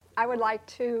I would like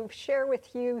to share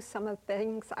with you some of the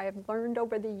things I have learned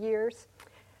over the years,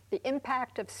 the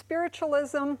impact of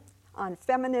spiritualism on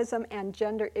feminism and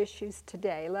gender issues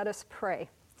today. Let us pray.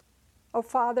 Oh,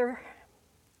 Father,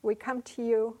 we come to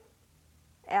you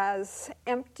as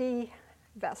empty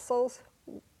vessels,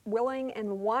 willing and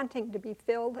wanting to be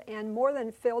filled, and more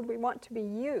than filled, we want to be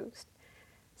used.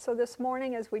 So this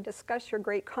morning, as we discuss your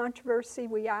great controversy,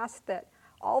 we ask that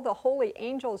all the holy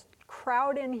angels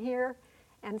crowd in here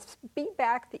and beat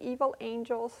back the evil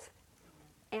angels,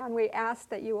 and we ask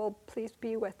that you will please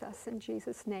be with us in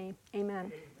Jesus' name.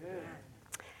 Amen. Amen.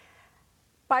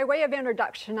 By way of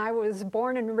introduction, I was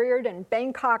born and reared in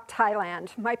Bangkok,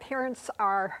 Thailand. My parents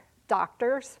are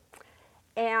doctors,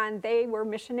 and they were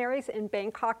missionaries in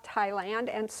Bangkok, Thailand,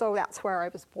 and so that's where I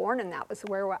was born, and that was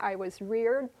where I was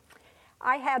reared.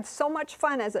 I had so much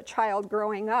fun as a child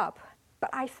growing up,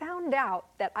 but I found out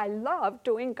that I loved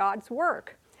doing God's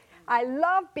work. I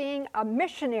loved being a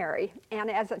missionary, and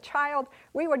as a child,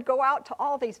 we would go out to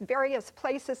all these various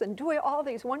places and do all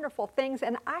these wonderful things,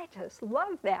 and I just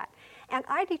loved that. And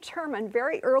I determined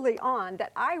very early on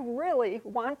that I really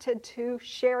wanted to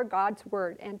share God's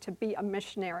word and to be a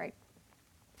missionary.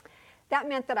 That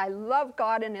meant that I loved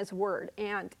God and His word,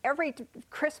 and every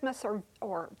Christmas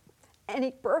or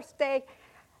any birthday,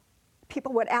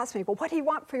 people would ask me, well, what do you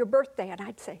want for your birthday? And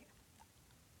I'd say,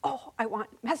 oh, I want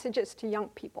messages to young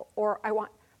people, or I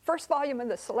want first volume of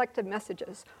the selected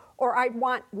messages, or I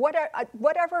want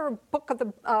whatever book of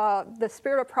the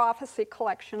Spirit of Prophecy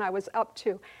collection I was up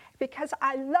to, because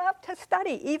I loved to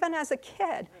study, even as a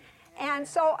kid. And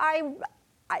so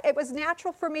it was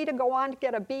natural for me to go on to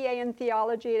get a BA in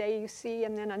theology at AUC,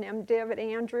 and then an MDiv at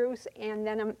Andrews, and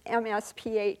then an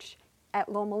MSPH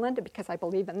at Loma Linda, because I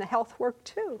believe in the health work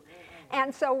too.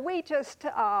 And so we just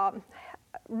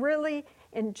really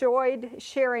enjoyed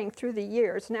sharing through the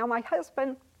years. Now my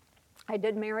husband, I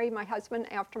did marry my husband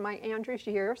after my Andrews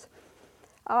years.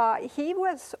 He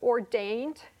was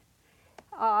ordained,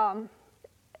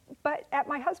 but at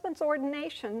my husband's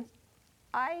ordination,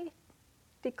 I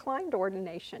declined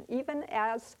ordination, even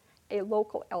as a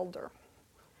local elder.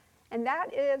 And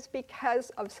that is because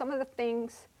of some of the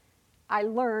things I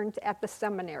learned at the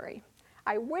seminary.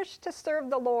 I wish to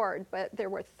serve the Lord, but there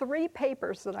were 3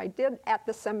 papers that I did at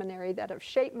the seminary that have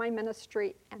shaped my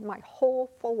ministry and my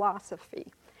whole philosophy.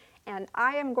 And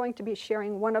I am going to be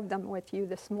sharing one of them with you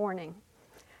this morning.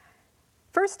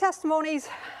 First Testimonies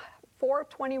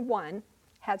 4:21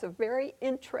 has a very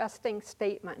interesting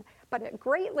statement, but it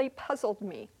greatly puzzled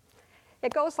me.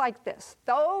 It goes like this: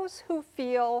 those who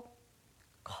feel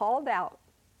called out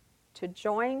to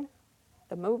join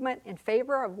the movement in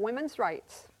favor of women's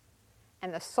rights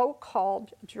and the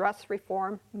so-called dress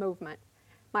reform movement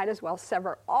might as well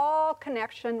sever all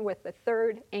connection with the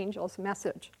third angel's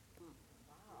message.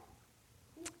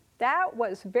 Wow. That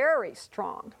was very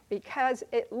strong because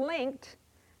it linked,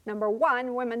 number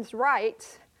one, women's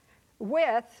rights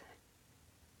with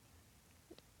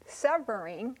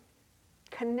severing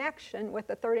connection with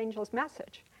the third angel's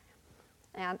message.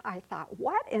 And I thought,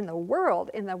 what in the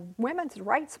world in the women's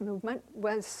rights movement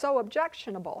was so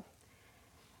objectionable?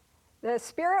 The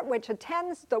spirit which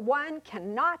attends the one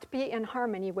cannot be in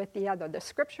harmony with the other. The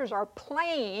scriptures are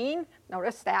plain,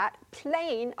 notice that,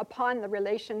 plain upon the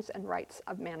relations and rights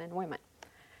of men and women.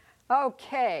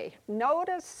 Okay,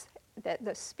 notice that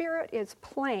the spirit is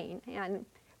plain, and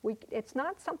it's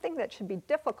not something that should be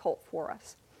difficult for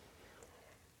us.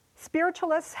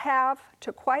 Spiritualists have,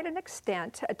 to quite an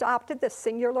extent, adopted the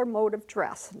singular mode of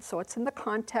dress, and so it's in the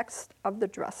context of the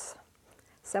dress.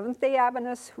 Seventh-day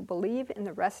Adventists who believe in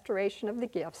the restoration of the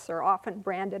gifts are often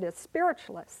branded as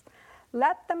spiritualists.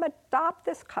 Let them adopt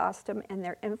this costume and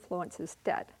their influence is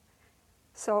dead.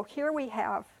 So here we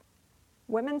have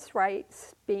women's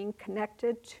rights being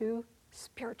connected to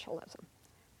spiritualism.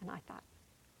 And I thought,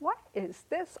 what is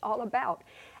this all about?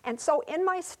 And so in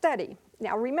my study,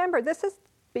 now remember, this is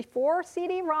before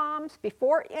CD-ROMs,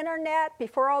 before internet,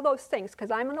 before all those things,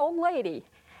 because I'm an old lady.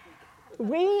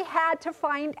 We had to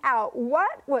find out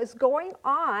what was going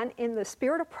on in the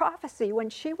Spirit of Prophecy when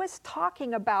she was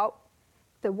talking about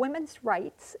the women's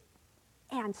rights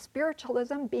and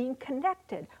spiritualism being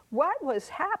connected. What was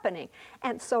happening?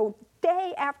 And so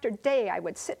day after day, I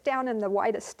would sit down in the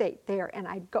White Estate there, and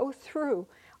I'd go through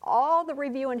all the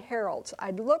Review and Heralds.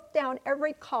 I'd look down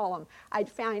every column. I'd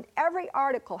find every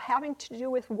article having to do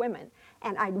with women,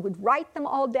 and I would write them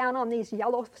all down on these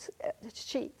yellow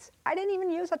sheets. I didn't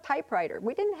even use a typewriter.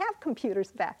 We didn't have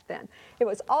computers back then. It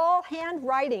was all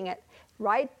handwriting it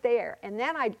right there. And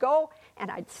then I'd go and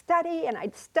I'd study and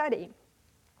I'd study.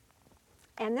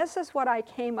 And this is what I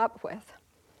came up with.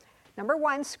 Number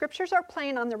one, scriptures are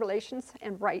playing on the relations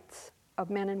and rights of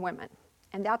men and women.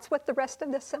 And that's what the rest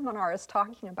of this seminar is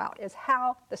talking about, is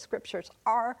how the scriptures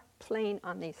are playing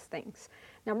on these things.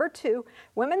 Number two,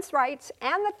 women's rights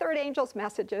and the third angel's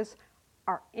messages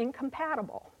are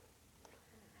incompatible.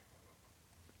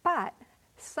 But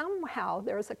somehow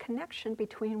there's a connection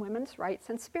between women's rights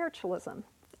and spiritualism.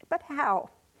 But how?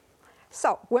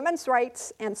 So, women's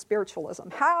rights and spiritualism.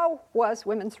 How was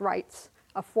women's rights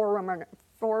a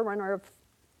forerunner of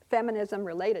feminism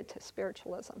related to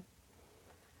spiritualism?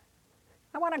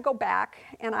 I want to go back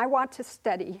and I want to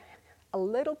study a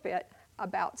little bit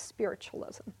about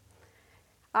spiritualism.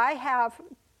 I have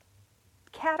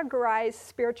categorized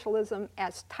spiritualism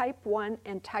as type 1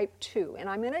 and type 2, and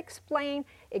I'm going to explain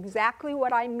exactly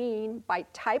what I mean by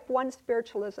type 1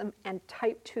 spiritualism and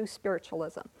type 2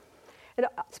 spiritualism.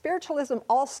 Spiritualism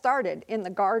all started in the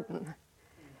garden,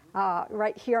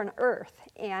 right here on earth,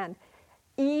 and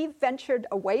Eve ventured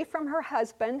away from her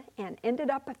husband and ended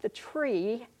up at the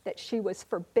tree that she was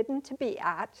forbidden to be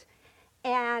at.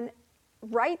 And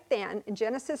right then, in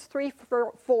Genesis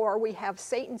 3:4, we have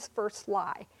Satan's first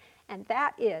lie. And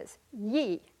that is,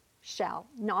 ye shall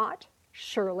not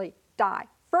surely die.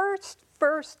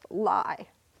 First lie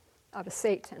of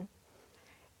Satan.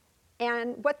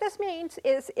 And what this means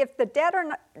is if the dead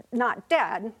are not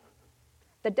dead,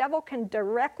 the devil can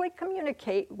directly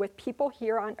communicate with people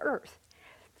here on earth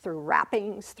through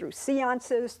rappings, through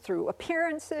seances, through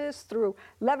appearances, through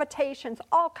levitations,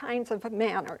 all kinds of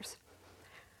manners.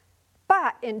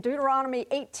 But in Deuteronomy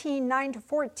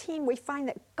 18:9-14, we find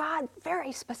that God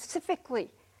very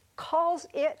specifically calls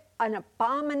it an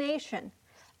abomination.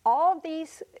 All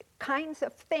these kinds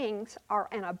of things are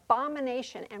an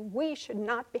abomination, and we should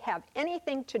not have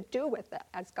anything to do with it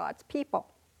as God's people.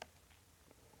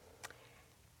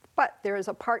 But there is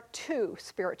a part 2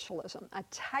 spiritualism, a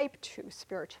type 2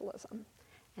 spiritualism,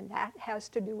 and that has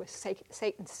to do with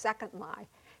Satan's second lie.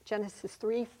 Genesis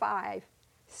 3:5,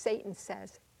 Satan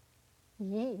says,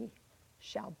 ye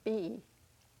shall be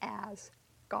as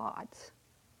gods.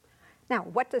 Now,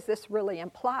 what does this really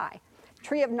imply?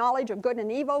 Tree of knowledge of good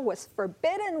and evil was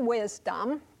forbidden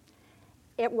wisdom.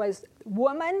 It was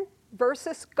woman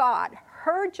versus God,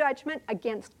 her judgment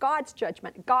against God's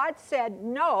judgment. God said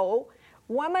no.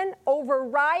 Woman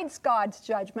overrides God's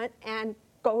judgment and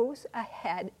goes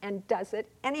ahead and does it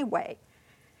anyway.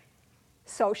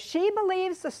 So she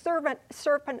believes the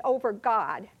serpent over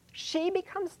God. She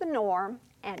becomes the norm,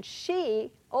 and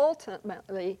she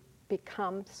ultimately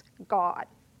becomes God.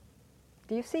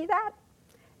 Do you see that?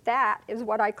 That is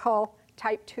what I call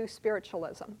type 2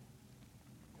 spiritualism.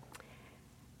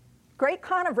 Great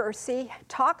Controversy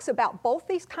talks about both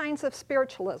these kinds of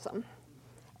spiritualism.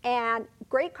 And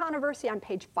Great Controversy on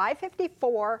page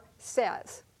 554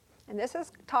 says, and this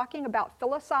is talking about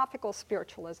philosophical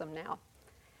spiritualism now,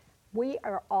 we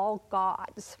are all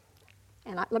gods.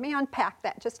 And let me unpack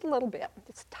that just a little bit.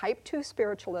 It's type 2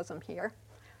 spiritualism here.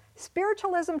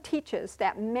 Spiritualism teaches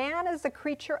that man is a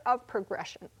creature of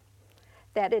progression,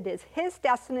 that it is his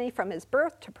destiny from his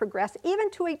birth to progress even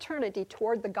to eternity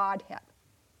toward the Godhead.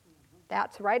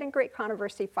 That's right in Great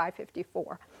Controversy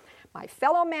 554. My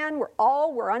fellow men were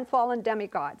unfallen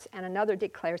demigods, and another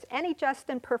declares any just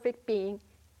and perfect being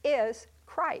is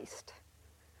Christ.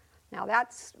 Now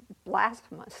that's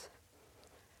blasphemous.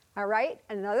 All right,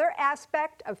 another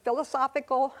aspect of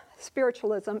philosophical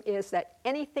spiritualism is that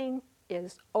anything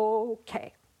is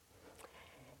okay.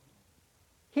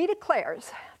 He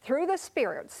declares through the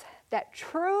spirits that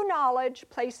true knowledge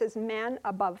places men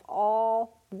above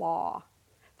all law,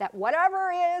 that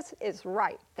whatever is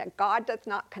right, that God does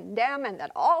not condemn, and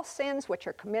that all sins which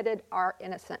are committed are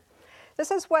innocent. This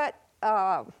is what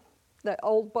the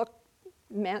old book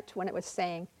meant when it was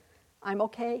saying, I'm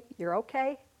okay, you're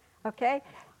okay, okay?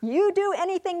 You do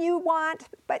anything you want,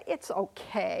 but it's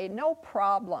okay, no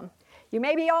problem. You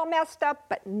may be all messed up,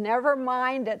 but never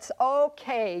mind, it's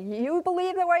okay. You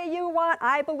believe the way you want,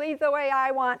 I believe the way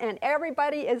I want, and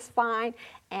everybody is fine.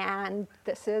 And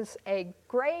this is a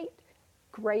great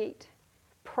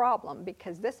problem,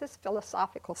 because this is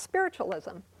philosophical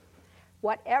spiritualism.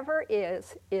 Whatever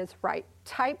is right.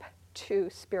 Type 2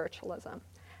 spiritualism.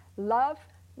 Love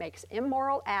makes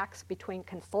immoral acts between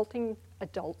consulting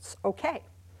adults okay.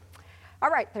 All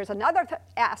right, there's another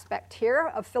aspect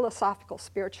here of philosophical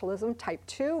spiritualism, type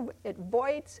 2. It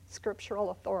voids scriptural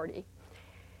authority.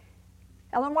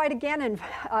 Ellen White again in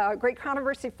Great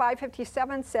Controversy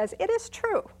 557 says, it is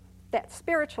true that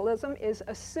spiritualism is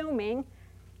assuming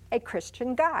a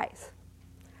Christian guise.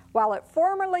 While it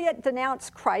formerly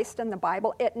denounced Christ and the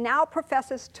Bible, it now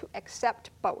professes to accept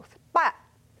both. But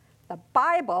The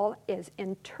Bible is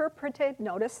interpreted,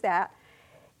 notice that,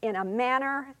 in a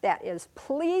manner that is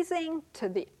pleasing to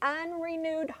the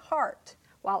unrenewed heart,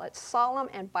 while its solemn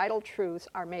and vital truths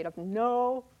are made of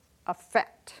no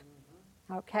effect.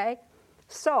 Okay?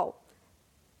 So,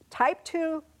 type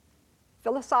 2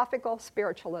 philosophical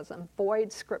spiritualism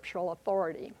voids scriptural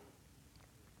authority.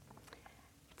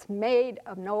 It's made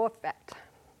of no effect.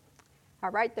 All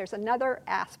right, there's another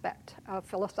aspect of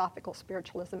philosophical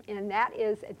spiritualism, and that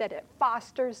is that it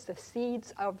fosters the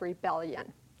seeds of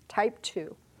rebellion. Type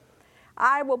 2.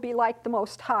 I will be like the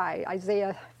Most High,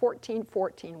 Isaiah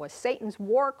 14:14, was Satan's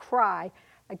war cry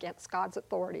against God's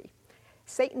authority.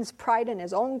 Satan's pride in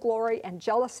his own glory and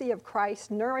jealousy of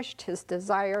Christ nourished his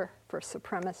desire for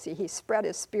supremacy. He spread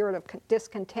his spirit of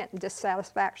discontent and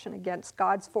dissatisfaction against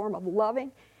God's form of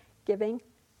loving, giving,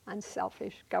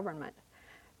 unselfish government.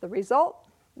 The result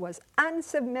was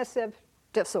unsubmissive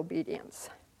disobedience.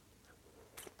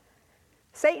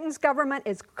 Satan's government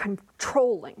is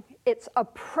controlling, it's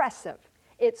oppressive,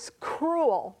 it's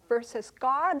cruel, versus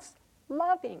God's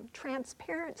loving,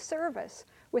 transparent service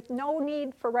with no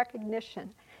need for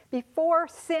recognition. Before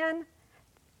sin,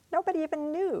 nobody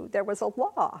even knew there was a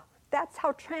law. That's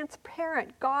how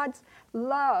transparent God's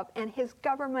love and his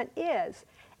government is.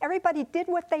 Everybody did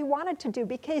what they wanted to do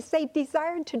because they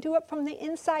desired to do it from the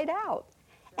inside out.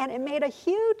 And it made a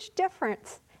huge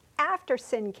difference after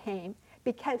sin came,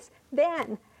 because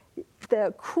then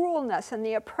the cruelness and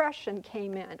the oppression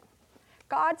came in.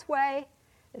 God's way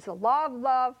is a law of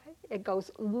love. It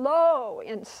goes low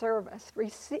in service,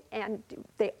 and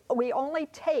we only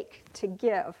take to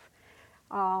give.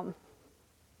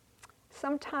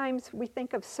 Sometimes we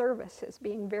think of service as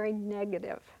being very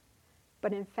negative,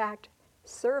 but in fact,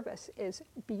 service is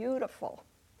beautiful.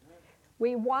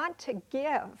 We want to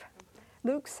give.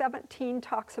 Luke 17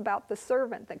 talks about the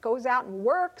servant that goes out and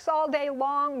works all day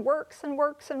long, works and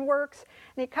works and works,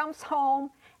 and he comes home,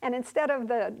 and instead of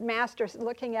the master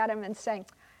looking at him and saying,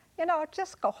 you know,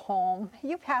 just go home,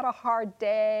 you've had a hard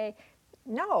day.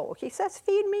 No, he says,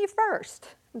 feed me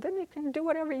first, and then you can do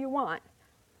whatever you want.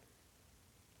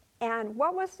 And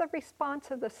what was the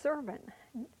response of the servant?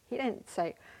 He didn't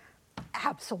say,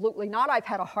 absolutely not, I've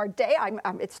had a hard day,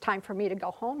 it's time for me to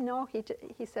go home. No,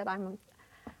 he said, I'm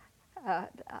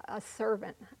a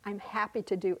servant. I'm happy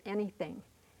to do anything.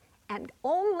 And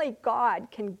only God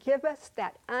can give us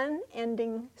that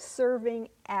unending serving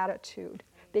attitude,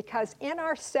 because in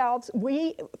ourselves,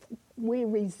 we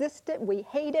resist it, we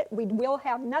hate it, we will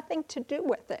have nothing to do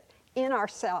with it in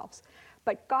ourselves.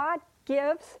 But God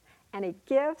gives, and he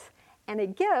gives, and he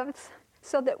gives,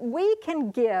 so that we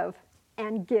can give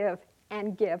and give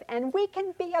and give. And we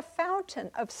can be a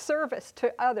fountain of service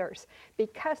to others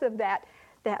because of that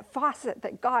faucet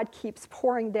that God keeps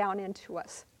pouring down into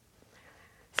us.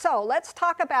 So let's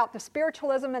talk about the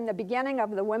spiritualism and the beginning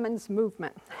of the women's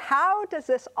movement. How does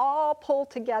this all pull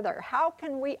together? How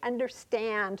can we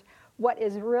understand what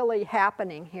is really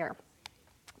happening here?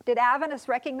 Did Adventists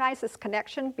recognize this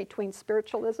connection between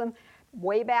spiritualism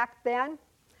way back then?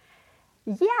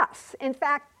 Yes. In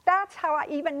fact, that's how I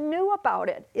even knew about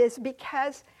it, is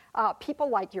because people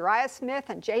like Uriah Smith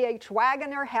and J.H.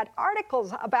 Waggoner had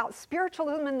articles about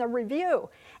spiritualism in the Review,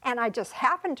 and I just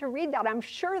happened to read that. I'm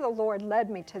sure the Lord led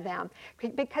me to them,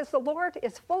 because the Lord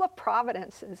is full of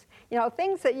providences, you know,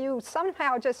 things that you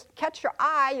somehow just catch your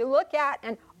eye, you look at,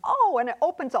 and it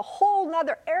opens a whole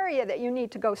nother area that you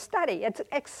need to go study. It's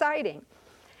exciting.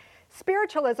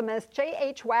 Spiritualism, as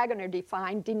J.H. Waggoner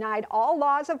defined, denied all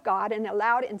laws of God and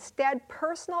allowed instead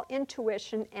personal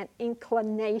intuition and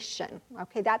inclination.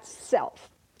 Okay, that's self,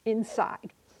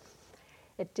 inside.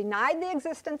 It denied the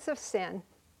existence of sin.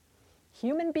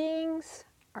 Human beings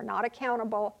are not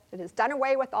accountable. It has done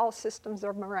away with all systems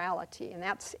of morality. And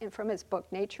that's from his book,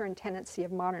 Nature and Tendency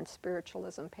of Modern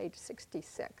Spiritualism, page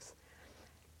 66.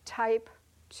 Type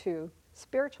 2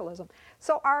 spiritualism.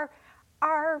 So our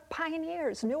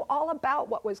pioneers knew all about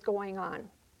what was going on.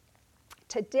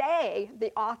 Today,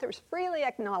 the authors freely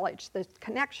acknowledge the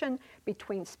connection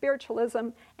between spiritualism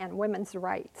and women's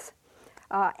rights.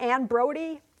 Anne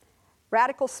Brodie,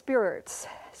 Radical Spirits,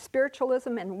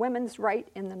 Spiritualism and Women's Right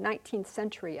in the 19th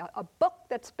Century, a book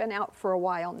that's been out for a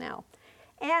while now.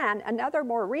 And another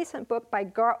more recent book by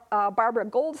Barbara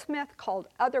Goldsmith called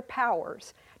Other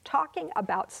Powers, talking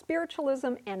about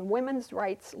spiritualism and women's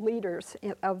rights leaders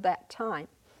of that time.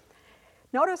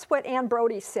 Notice what Anne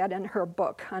Brodie said in her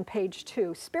book on page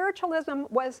 2. Spiritualism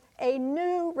was a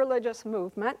new religious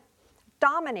movement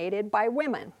dominated by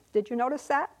women. Did you notice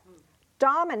that?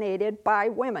 Dominated by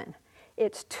women.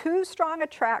 Its two strong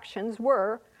attractions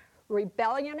were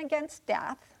rebellion against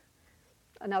death,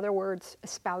 in other words,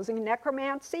 espousing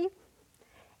necromancy,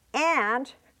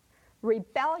 and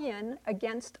rebellion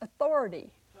against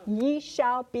authority. Ye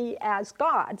shall be as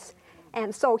gods.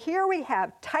 And so here we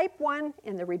have type 1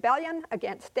 in the rebellion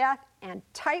against death and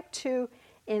type 2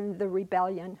 in the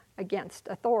rebellion against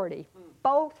authority,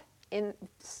 both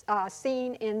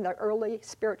seen in the early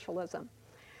spiritualism.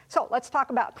 So let's talk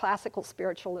about classical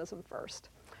spiritualism first.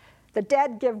 The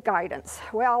dead give guidance.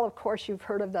 Well, of course, you've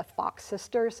heard of the Fox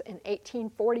sisters in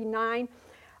 1849.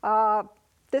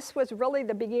 This was really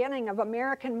the beginning of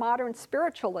American modern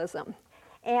spiritualism.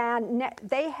 And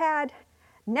they had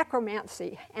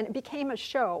necromancy, and it became a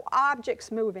show,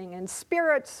 objects moving and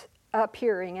spirits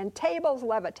appearing and tables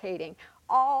levitating,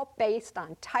 all based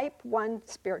on type 1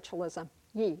 spiritualism.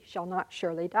 Ye shall not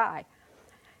surely die.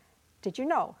 Did you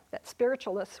know that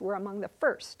spiritualists were among the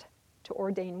first to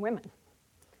ordain women?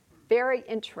 Very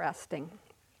interesting.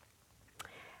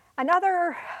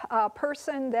 Another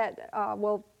person that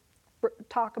we'll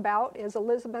talk about is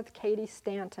Elizabeth Cady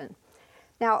Stanton.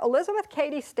 Now, Elizabeth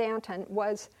Cady Stanton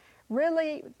was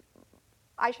really,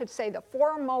 I should say, the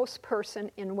foremost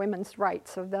person in women's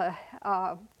rights of the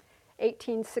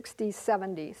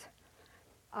 1860s,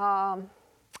 70s.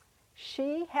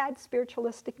 She had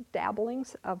spiritualistic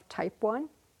dabblings of type 1.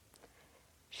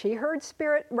 She heard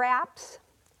spirit raps.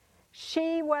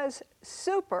 She was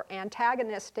super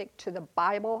antagonistic to the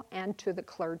Bible and to the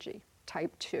clergy,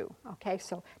 type 2. Okay,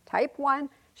 so type 1,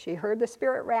 she heard the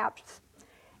spirit raps,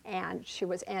 and she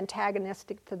was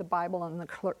antagonistic to the Bible and the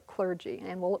clergy.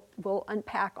 And we'll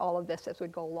unpack all of this as we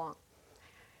go along.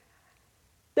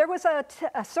 There was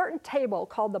a certain table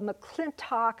called the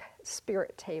McClintock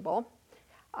Spirit Table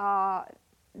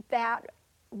that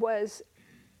was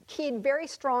keyed very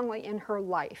strongly in her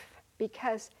life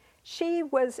because she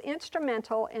was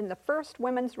instrumental in the first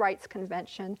Women's Rights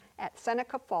Convention at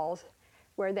Seneca Falls,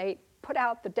 where they put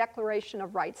out the Declaration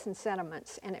of Rights and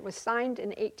Sentiments, and it was signed in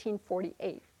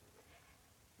 1848.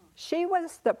 She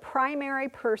was the primary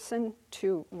person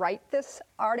to write this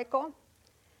article,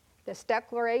 this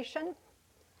declaration,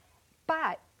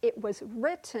 but it was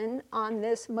written on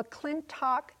this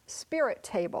McClintock Spirit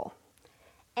Table.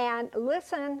 And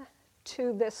listen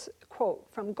to this quote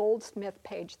from Goldsmith,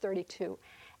 page 32.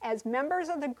 As members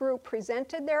of the group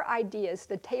presented their ideas,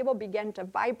 the table began to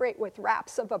vibrate with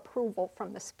raps of approval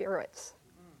from the spirits.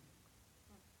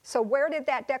 So where did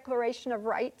that Declaration of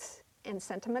Rights and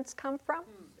Sentiments come from?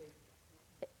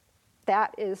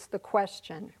 That is the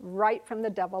question, right from the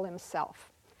devil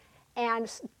himself.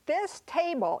 And this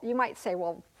table, you might say,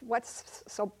 well, what's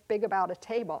so big about a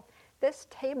table? This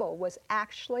table was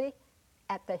actually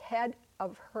at the head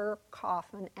of her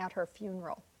coffin at her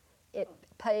funeral. It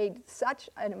played such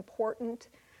an important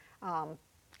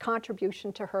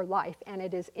contribution to her life, and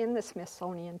it is in the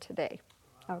Smithsonian today.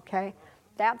 Okay?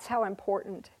 That's how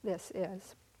important this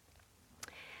is.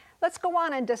 Let's go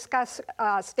on and discuss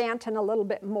Stanton a little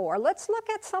bit more. Let's look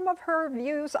at some of her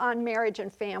views on marriage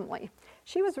and family.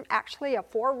 She was actually a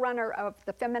forerunner of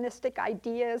the feministic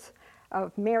ideas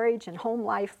of marriage and home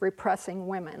life repressing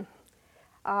women.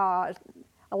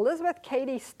 Elizabeth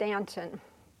Cady Stanton,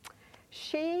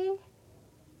 she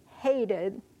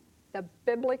hated the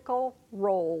biblical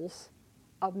roles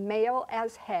of male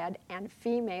as head and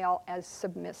female as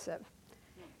submissive.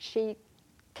 She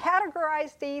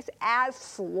categorized these as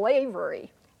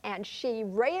slavery, and she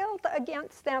railed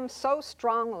against them so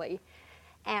strongly,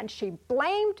 and she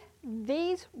blamed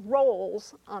these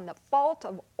roles on the fault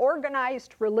of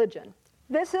organized religion.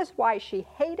 This is why she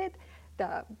hated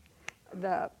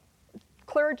the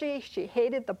clergy, she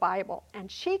hated the Bible,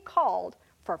 and she called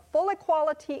for full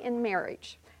equality in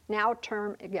marriage, now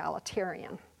termed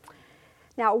egalitarian.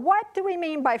 Now, what do we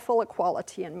mean by full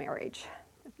equality in marriage?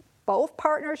 Both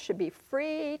partners should be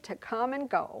free to come and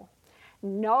go.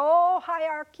 No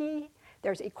hierarchy.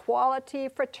 There's equality,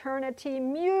 fraternity,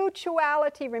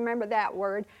 mutuality, remember that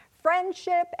word,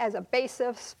 friendship as a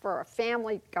basis for a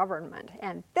family government.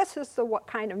 And this is the what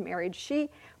kind of marriage she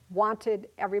wanted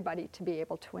everybody to be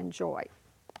able to enjoy.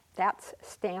 That's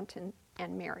Stanton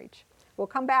and marriage. We'll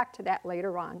come back to that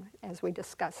later on as we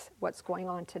discuss what's going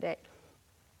on today.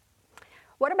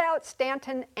 What about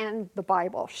Stanton and the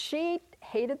Bible? She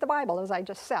hated the Bible, as I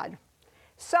just said.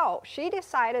 So she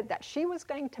decided that she was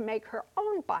going to make her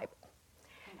own Bible.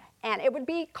 And it would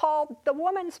be called the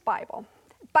Woman's Bible.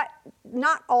 But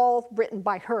not all written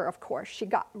by her, of course. She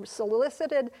got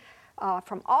solicited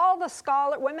from all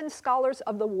the women scholars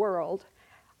of the world,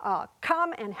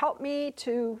 come and help me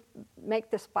to make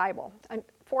this Bible.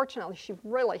 Unfortunately, she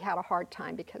really had a hard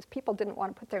time because people didn't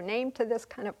want to put their name to this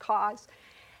kind of cause.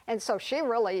 And so she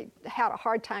really had a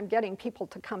hard time getting people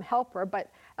to come help her,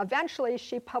 but eventually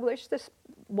she published this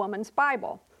woman's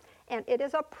Bible. And it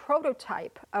is a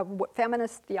prototype of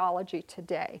feminist theology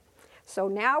today. So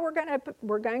now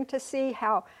we're going to see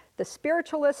how the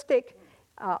spiritualistic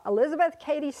Elizabeth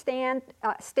Cady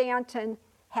Stanton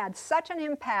had such an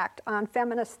impact on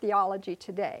feminist theology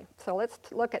today. So let's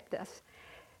look at this.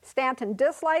 Stanton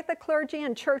disliked the clergy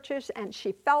and churches, and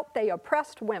she felt they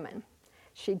oppressed women.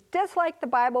 She disliked the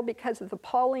Bible because of the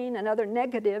Pauline and other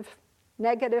negative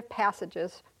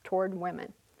passages toward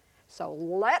women. So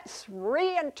let's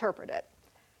reinterpret it.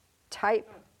 Type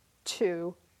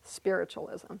 2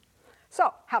 spiritualism.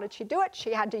 So how did she do it?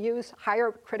 She had to use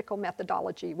higher critical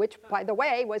methodology, which, by the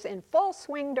way, was in full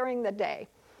swing during the day.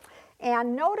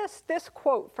 And notice this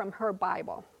quote from her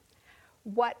Bible.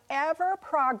 Whatever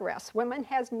progress women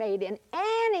has made in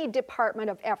any department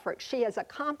of effort, she has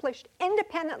accomplished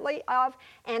independently of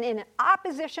and in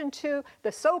opposition to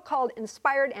the so-called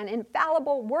inspired and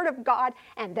infallible Word of God,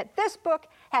 and that this book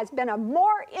has been of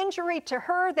more injury to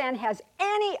her than has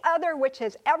any other which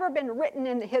has ever been written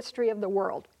in the history of the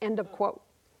world. End of quote.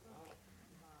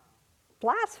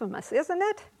 Blasphemous, isn't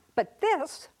it? But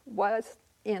this was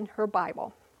in her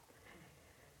Bible.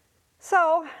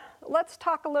 So let's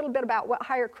talk a little bit about what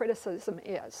higher criticism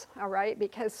is, all right?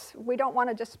 Because we don't want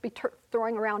to just be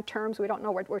throwing around terms we don't know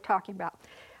what we're talking about.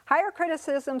 Higher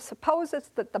criticism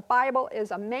supposes that the Bible is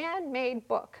a man-made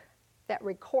book that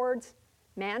records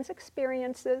man's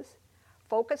experiences,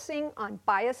 focusing on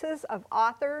biases of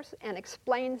authors and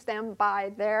explains them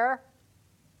by their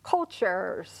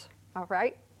cultures, all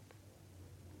right?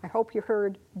 I hope you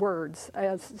heard words,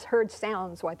 heard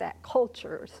sounds like that,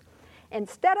 cultures.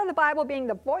 Instead of the Bible being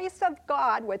the voice of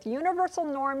God with universal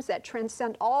norms that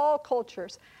transcend all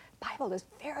cultures, the Bible is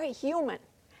very human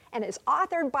and is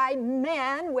authored by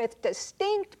men with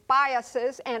distinct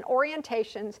biases and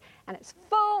orientations, and it's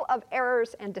full of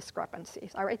errors and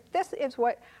discrepancies. All right, this is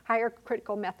what higher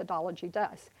critical methodology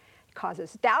does. It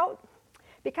causes doubt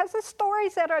because the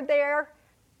stories that are there,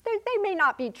 they may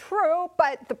not be true,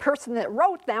 but the person that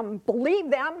wrote them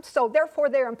believed them, so therefore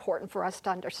they're important for us to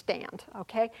understand,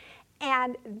 okay?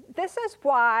 And this is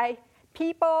why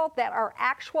people that are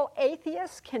actual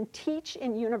atheists can teach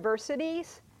in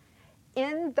universities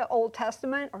in the Old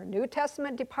Testament or New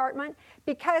Testament department,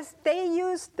 because they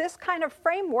use this kind of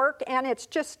framework, and it's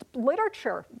just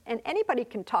literature. And anybody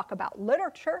can talk about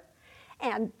literature,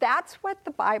 and that's what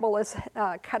the Bible is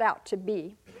cut out to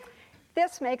be.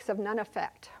 This makes of none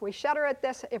effect. We shudder at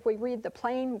this if we read the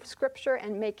plain scripture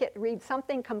and make it read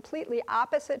something completely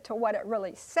opposite to what it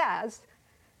really says,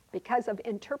 because of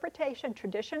interpretation,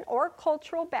 tradition, or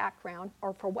cultural background,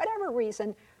 or for whatever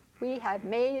reason, we have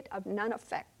made of none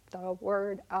effect the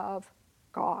Word of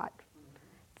God.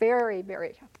 Very,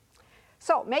 very.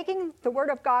 So making the Word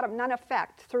of God of none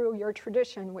effect through your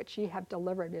tradition, which ye have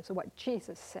delivered, is what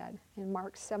Jesus said in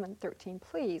Mark 7:13.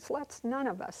 Please, let's none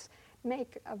of us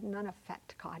make of none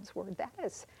effect God's Word. That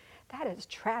is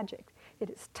tragic. It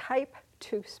is type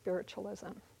 2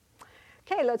 spiritualism.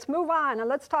 Okay, let's move on, and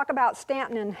let's talk about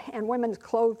Stanton and women's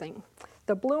clothing.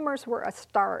 The bloomers were a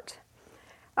start.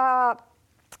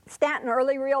 Stanton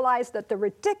early realized that the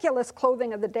ridiculous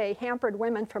clothing of the day hampered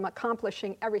women from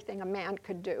accomplishing everything a man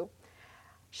could do.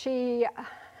 She,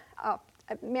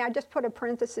 may I just put a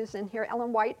parenthesis in here,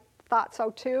 Ellen White thought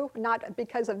so too, not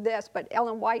because of this, but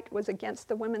Ellen White was against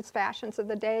the women's fashions of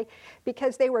the day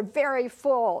because they were very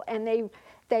full, and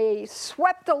they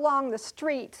swept along the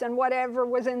streets, and whatever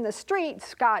was in the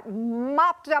streets got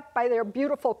mopped up by their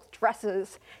beautiful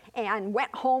dresses and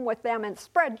went home with them and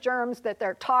spread germs that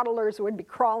their toddlers would be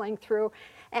crawling through,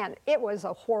 and it was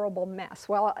a horrible mess.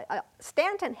 Well,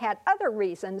 Stanton had other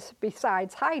reasons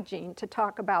besides hygiene to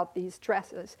talk about these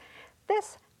dresses.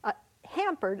 This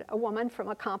hampered a woman from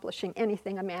accomplishing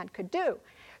anything a man could do.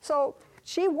 So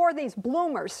she wore these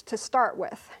bloomers to start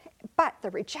with, but the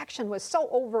rejection was so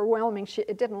overwhelming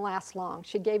it didn't last long.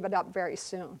 She gave it up very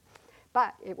soon.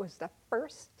 But it was the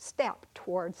first step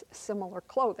towards similar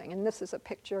clothing, and this is a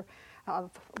picture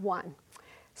of one.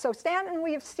 So Stanton,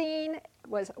 we've seen,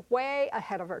 was way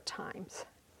ahead of her times.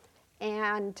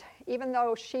 And even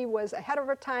though she was ahead of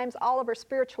her times, all of her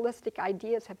spiritualistic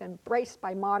ideas have been embraced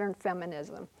by modern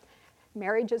feminism.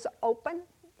 Marriage is open,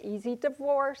 easy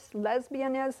divorce,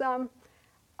 lesbianism,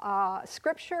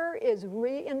 scripture is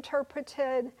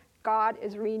reinterpreted, God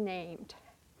is renamed,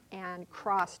 and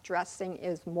cross-dressing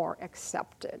is more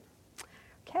accepted.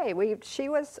 Okay, she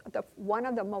was one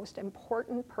of the most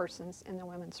important persons in the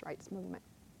women's rights movement.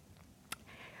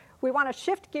 We want to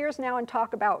shift gears now and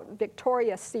talk about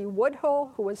Victoria C.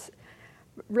 Woodhull, who was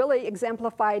really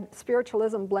exemplified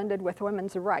spiritualism blended with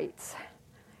women's rights.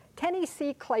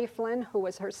 Tennessee Claflin, who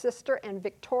was her sister, and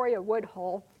Victoria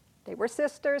Woodhull, they were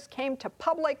sisters, came to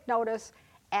public notice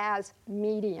as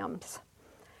mediums.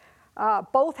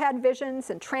 Both had visions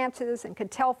and trances and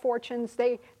could tell fortunes.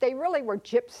 They really were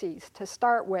gypsies to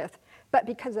start with, but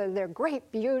because of their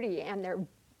great beauty and their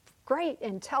great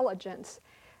intelligence,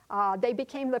 they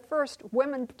became the first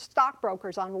women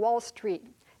stockbrokers on Wall Street.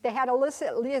 They had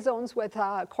illicit liaisons with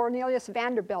Cornelius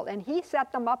Vanderbilt, and he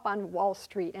set them up on Wall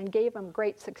Street and gave them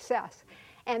great success.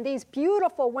 And these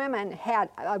beautiful women had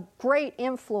a great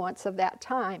influence of that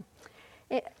time.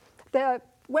 The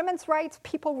women's rights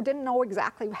people didn't know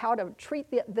exactly how to treat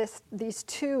these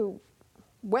two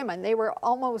women. They were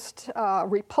almost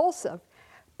repulsive.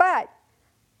 But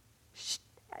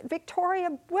Victoria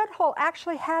Woodhull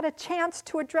actually had a chance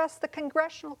to address the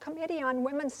Congressional Committee on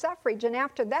Women's Suffrage, and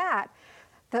after that,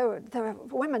 the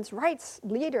women's rights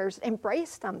leaders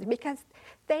embraced them because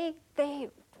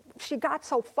she got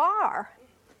so far.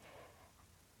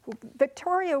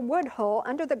 Victoria Woodhull,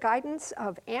 under the guidance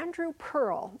of Andrew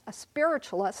Pearl, a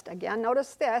spiritualist, again,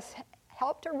 notice this,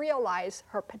 helped her realize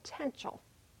her potential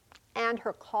and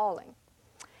her calling.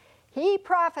 He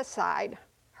prophesied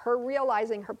her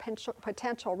realizing her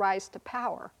potential rise to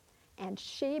power, and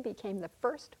she became the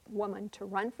first woman to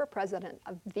run for president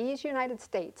of these United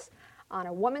States on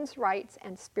a women's rights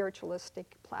and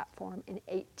spiritualistic platform in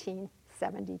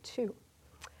 1872.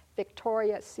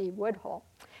 Victoria C. Woodhull.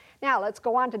 Now let's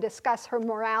go on to discuss her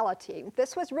morality.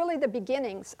 This was really the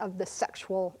beginnings of the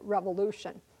sexual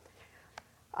revolution.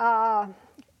 At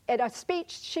a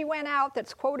speech she went out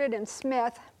that's quoted in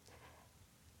Smith,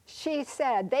 she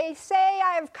said, "They say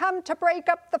I have come to break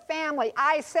up the family.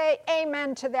 I say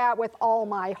amen to that with all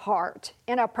my heart.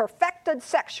 In a perfected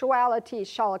sexuality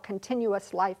shall a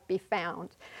continuous life be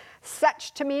found.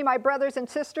 Such to me, my brothers and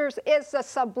sisters, is the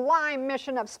sublime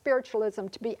mission of spiritualism,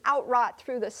 to be outwrought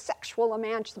through the sexual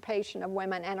emancipation of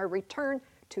women and a return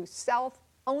to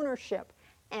self-ownership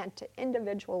and to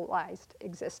individualized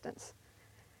existence."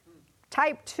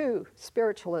 Type 2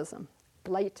 spiritualism,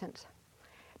 blatant.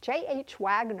 J.H.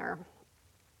 Wagner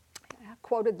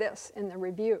quoted this in the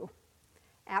review.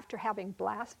 After having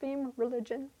blasphemed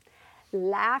religion,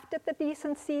 laughed at the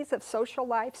decencies of social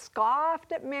life,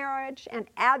 scoffed at marriage, and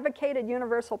advocated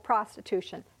universal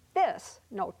prostitution, this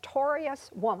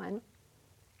notorious woman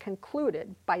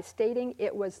concluded by stating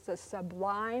it was the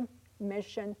sublime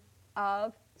mission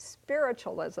of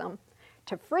spiritualism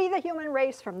to free the human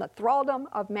race from the thraldom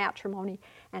of matrimony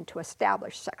and to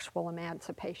establish sexual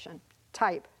emancipation.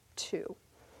 Type 2.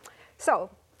 So,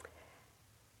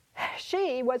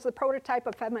 she was the prototype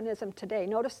of feminism today.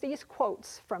 Notice these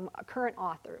quotes from current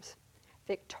authors.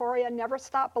 Victoria never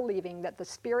stopped believing that the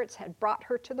spirits had brought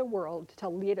her to the world to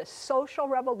lead a social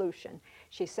revolution.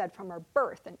 She said from her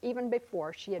birth and even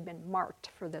before, she had been marked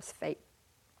for this fate.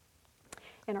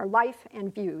 In her life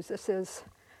and views, this is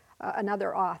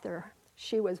another author.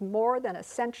 She was more than a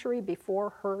century before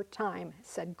her time,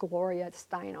 said Gloria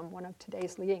Steinem, one of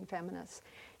today's leading feminists.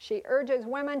 She urges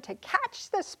women to catch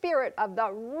the spirit of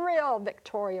the real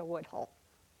Victoria Woodhull.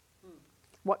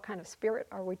 What kind of spirit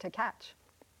are we to catch?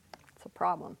 It's a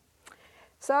problem.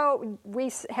 So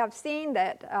we have seen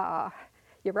that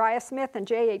Uriah Smith and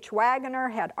J.H. Wagner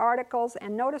had articles,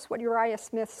 and notice what Uriah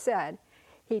Smith said.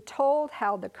 He told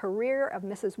how the career of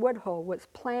Mrs. Woodhull was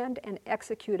planned and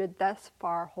executed thus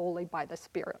far wholly by the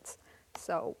spirits.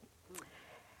 So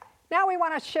now we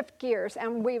want to shift gears,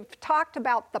 and we've talked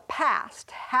about the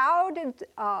past. How did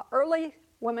early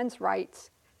women's rights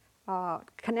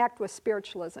connect with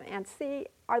spiritualism? And see,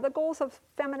 are the goals of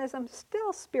feminism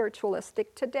still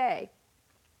spiritualistic today?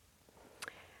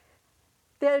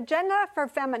 The agenda for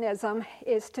feminism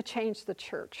is to change the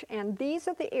church, and these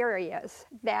are the areas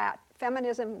that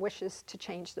feminism wishes to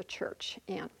change the church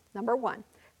in. Number one,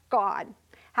 God.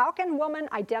 How can women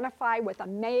identify with a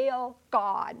male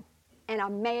God and a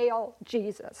male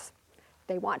Jesus?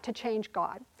 They want to change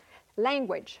God.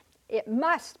 Language. It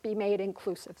must be made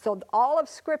inclusive. So all of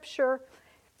Scripture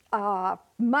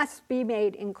must be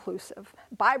made inclusive.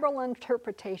 Bible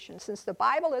interpretation. Since the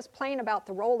Bible is plain about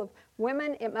the role of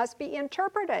women, it must be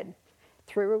interpreted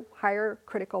through higher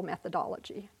critical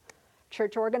methodology.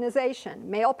 Church organization.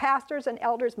 Male pastors and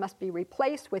elders must be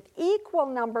replaced with equal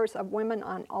numbers of women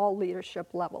on all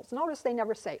leadership levels. Notice they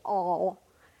never say all.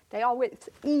 They always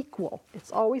equal.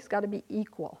 It's always got to be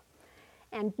equal.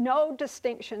 And no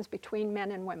distinctions between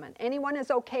men and women. Anyone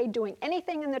is okay doing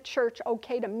anything in the church,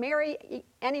 okay to marry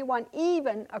anyone,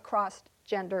 even across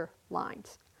gender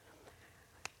lines.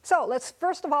 So let's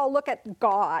first of all look at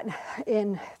God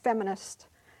in feminist.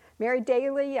 Mary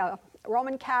Daly,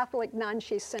 Roman Catholic nun,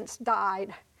 she's since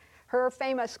died. Her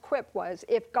famous quip was,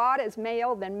 if God is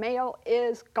male, then male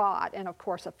is God. And of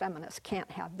course, a feminist can't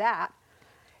have that.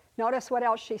 Notice what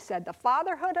else she said. The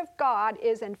fatherhood of God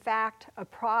is in fact a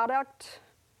product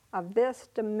of this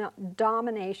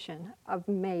domination of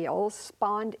males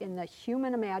spawned in the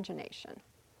human imagination.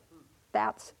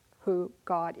 That's who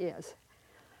God is.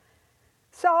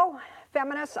 So,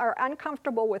 feminists are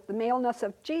uncomfortable with the maleness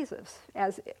of Jesus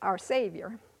as our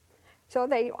Savior. So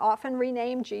they often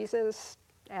rename Jesus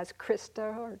as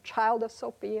Christa or Child of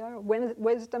Sophia or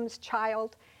Wisdom's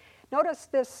Child. Notice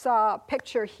this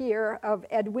picture here of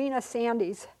Edwina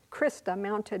Sandy's Christa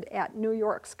mounted at New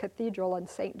York's Cathedral in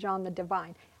St. John the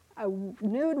Divine, a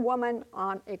nude woman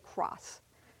on a cross.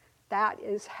 That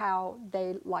is how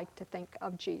they like to think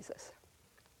of Jesus.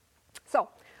 So,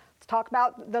 let's talk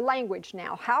about the language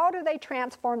now. How do they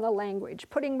transform the language?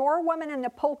 Putting more women in the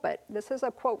pulpit. This is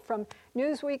a quote from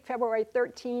Newsweek, February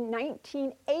 13,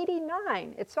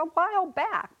 1989. It's a while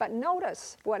back, but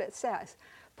notice what it says.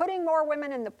 Putting more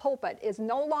women in the pulpit is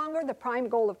no longer the prime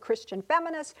goal of Christian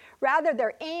feminists. Rather,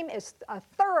 their aim is a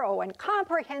thorough and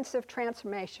comprehensive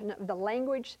transformation of the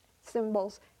language,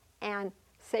 symbols, and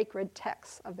sacred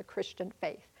texts of the Christian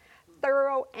faith.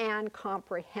 Thorough and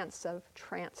comprehensive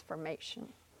transformation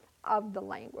of the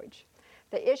language.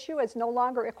 The issue is no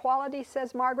longer equality,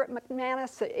 says Margaret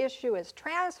McManus. The issue is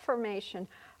transformation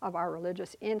of our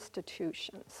religious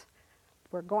institutions.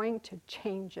 We're going to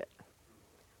change it.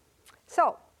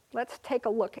 So, let's take a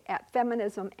look at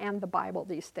feminism and the Bible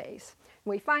these days.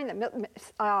 We find that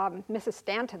Mrs.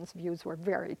 Stanton's views were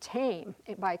very tame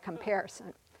by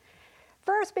comparison.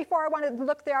 First, before I want to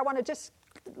look there, I want to just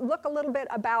look a little bit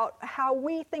about how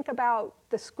we think about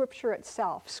the Scripture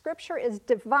itself. Scripture is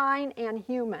divine and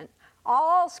human.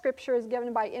 All Scripture is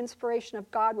given by inspiration of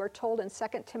God, we're told in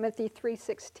 2 Timothy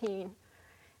 3:16.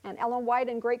 And Ellen White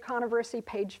in Great Controversy,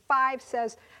 page 5,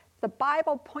 says, the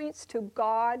Bible points to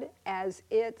God as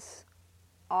its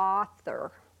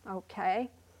author,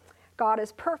 okay? God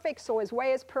is perfect, so his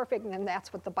way is perfect, and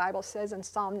that's what the Bible says in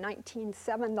Psalm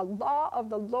 19:7. The law of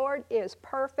the Lord is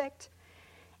perfect.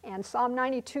 And Psalm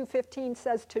 92:15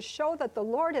 says, to show that the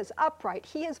Lord is upright,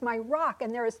 he is my rock,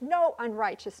 and there is no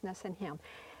unrighteousness in him.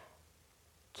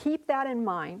 Keep that in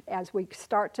mind as we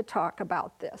start to talk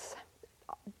about this.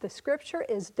 The Scripture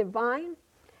is divine,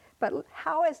 but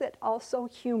how is it also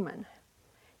human?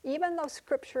 Even though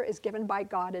Scripture is given by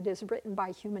God, it is written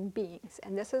by human beings.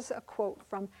 And this is a quote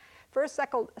from First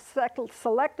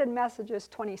Selected Messages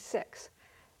 26.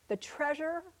 The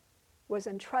treasure was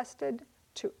entrusted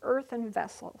to earthen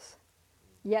vessels,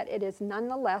 yet it is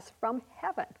nonetheless from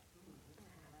heaven.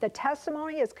 The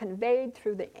testimony is conveyed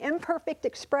through the imperfect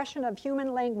expression of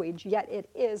human language, yet it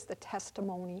is the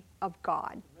testimony of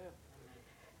God.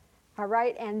 All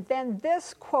right, and then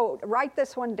this quote, write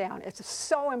this one down. It's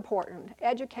so important.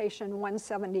 Education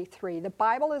 173. The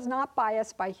Bible is not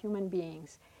biased by human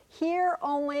beings. Here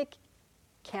only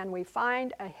can we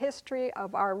find a history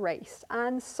of our race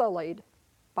unsullied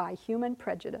by human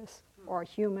prejudice or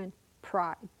human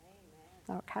pride.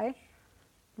 Amen. Okay?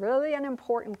 Really an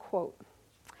important quote.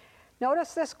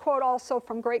 Notice this quote also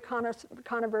from Great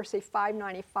Controversy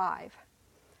 595.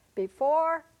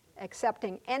 Before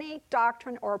accepting any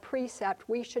doctrine or precept,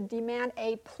 we should demand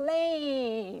a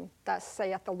plain, thus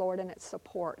saith the Lord, in its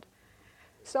support.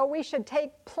 So we should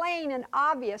take plain and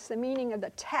obvious the meaning of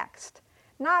the text,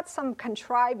 not some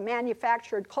contrived,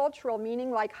 manufactured cultural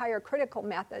meaning like higher critical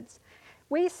methods.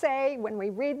 We say when we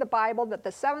read the Bible that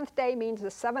the seventh day means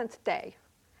the seventh day,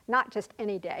 not just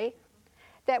any day.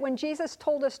 That when Jesus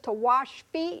told us to wash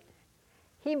feet,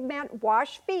 he meant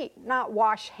wash feet, not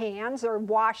wash hands or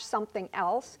wash something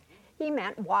else. He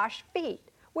meant wash feet.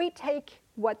 We take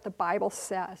what the Bible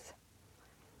says.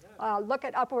 Look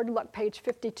at Upward Look, page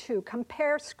 52.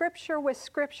 Compare Scripture with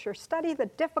Scripture. Study the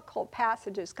difficult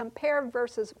passages. Compare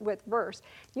verses with verse.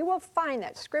 You will find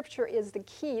that Scripture is the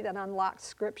key that unlocks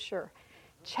Scripture.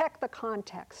 Check the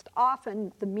context.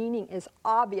 Often the meaning is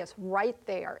obvious right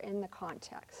there in the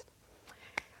context.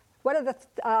 What are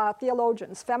the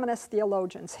theologians, feminist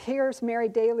theologians? Here's Mary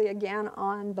Daly again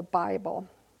on the Bible.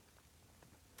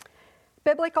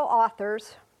 Biblical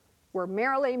authors were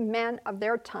merely men of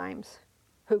their times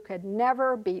who could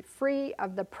never be free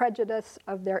of the prejudice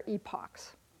of their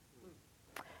epochs.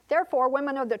 Therefore,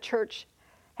 women of the church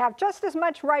have just as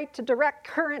much right to direct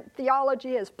current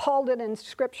theology as Paul did in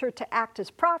Scripture to act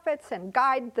as prophets and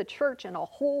guide the church in a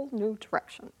whole new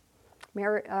direction.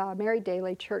 Mary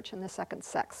Daly, Church in the Second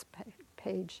Sex,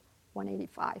 page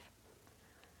 185.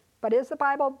 But is the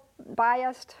Bible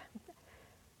biased?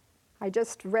 I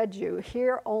just read you,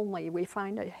 here only we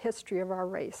find a history of our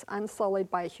race,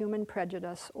 unsullied by human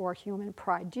prejudice or human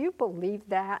pride. Do you believe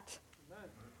that? Amen.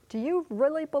 Do you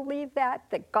really believe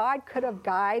that God could have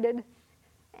guided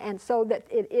and so that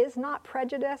it is not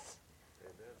prejudice?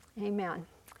 Amen. Amen.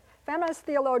 Feminist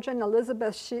theologian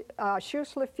Elizabeth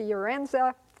Schussler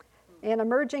Fiorenza, in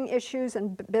Emerging Issues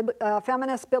in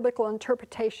Feminist Biblical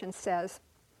Interpretation, says,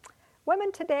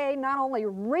 women today not only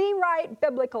rewrite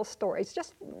biblical stories,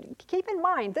 just keep in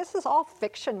mind, this is all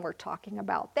fiction we're talking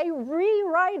about. They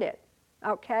rewrite it,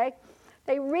 okay?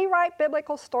 They rewrite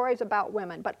biblical stories about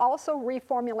women, but also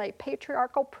reformulate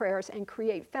patriarchal prayers and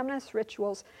create feminist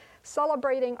rituals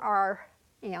celebrating our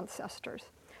ancestors.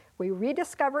 We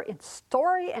rediscover in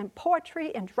story and poetry,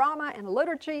 in drama and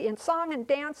liturgy, in song and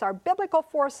dance, our biblical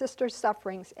four sisters'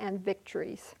 sufferings and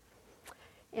victories.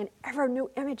 In ever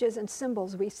new images and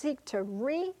symbols, we seek to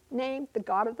rename the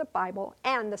God of the Bible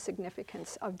and the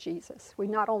significance of Jesus. We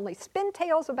not only spin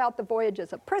tales about the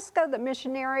voyages of Prisca, the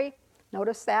missionary,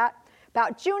 notice that,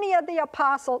 about Junia the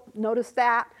apostle, notice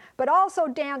that, but also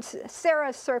dance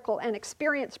Sarah's circle and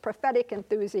experience prophetic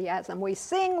enthusiasm. We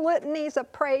sing litanies of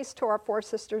praise to our four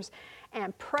sisters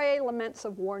and pray laments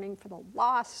of warning for the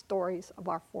lost stories of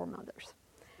our foremothers.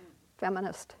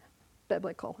 Feminist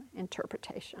biblical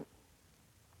interpretation.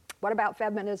 What about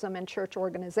feminism in church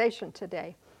organization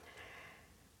today?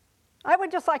 I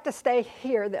would just like to say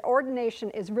here that ordination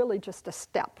is really just a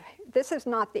step. This is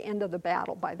not the end of the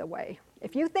battle, by the way.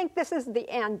 If you think this is the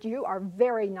end, you are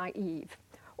very naive.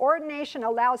 Ordination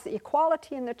allows the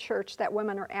equality in the church that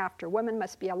women are after. Women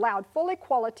must be allowed full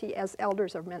equality as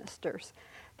elders or ministers.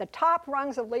 The top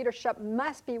rungs of leadership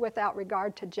must be without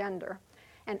regard to gender.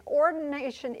 And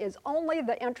ordination is only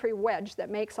the entry wedge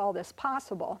that makes all this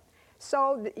possible.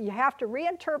 So you have to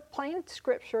reinterpret plain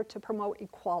scripture to promote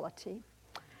equality.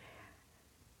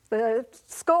 The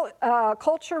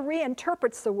culture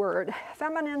reinterprets the word.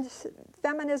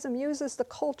 Feminism uses the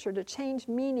culture to change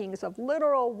meanings of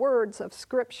literal words of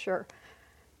scripture.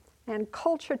 And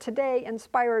culture today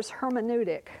inspires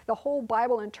hermeneutic. The whole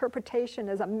Bible interpretation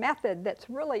is a method that's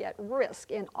really at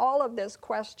risk in all of this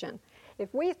question.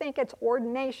 If we think it's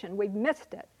ordination, we've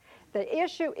missed it. The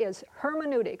issue is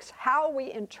hermeneutics, how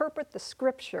we interpret the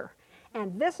scripture.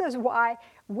 And this is why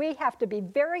we have to be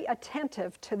very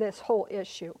attentive to this whole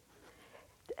issue.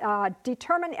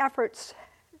 Determined efforts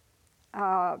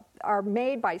are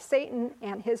made by Satan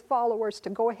and his followers to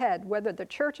go ahead, whether the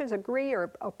churches agree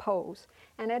or oppose.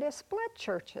 And it has split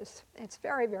churches. It's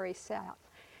very, very sad.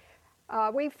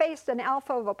 We faced an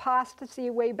alpha of apostasy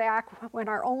way back when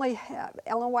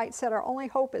Ellen White said our only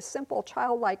hope is simple,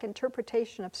 childlike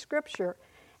interpretation of Scripture.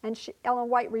 And Ellen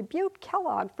White rebuked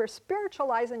Kellogg for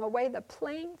spiritualizing away the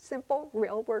plain, simple,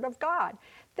 real Word of God.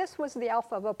 This was the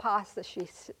alpha of apostasy,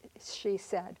 she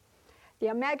said. The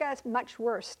omega, much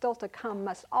worse, still to come,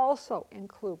 must also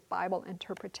include Bible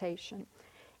interpretation.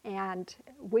 And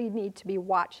we need to be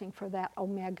watching for that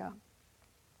omega.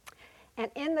 And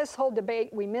in this whole debate,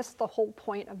 we miss the whole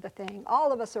point of the thing.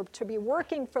 All of us are to be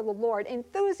working for the Lord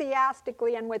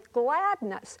enthusiastically and with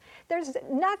gladness. There's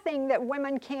nothing that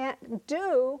women can't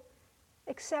do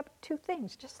except two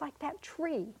things, just like that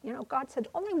tree. You know, God said,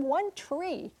 only one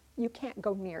tree you can't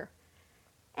go near.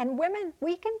 And women,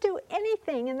 we can do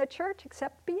anything in the church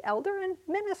except be elder and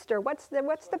minister. What's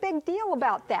the big deal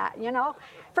about that, you know?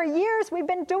 For years we've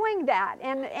been doing that,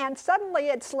 and suddenly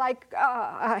it's like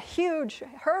a huge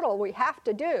hurdle we have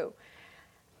to do.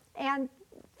 And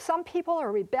some people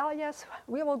are rebellious.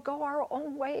 We will go our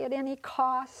own way at any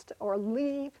cost or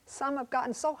leave. Some have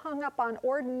gotten so hung up on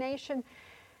ordination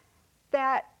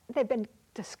that they've been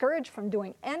discouraged from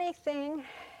doing anything.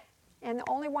 And the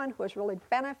only one who has really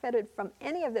benefited from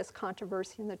any of this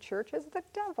controversy in the church is the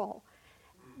devil.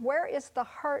 Where is the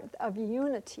heart of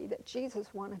unity that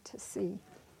Jesus wanted to see?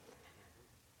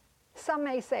 Some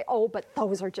may say, oh, but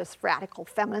those are just radical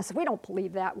feminists. We don't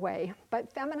believe that way.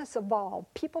 But feminists evolve.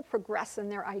 People progress in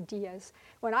their ideas.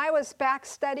 When I was back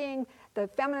studying the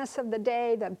feminists of the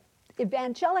day, the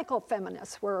evangelical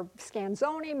feminists were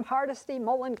Scanzoni, Hardesty,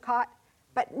 Mollenkott.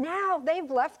 But now they've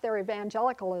left their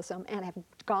evangelicalism and have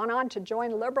gone on to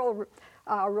join liberal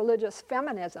religious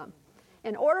feminism.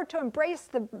 In order to embrace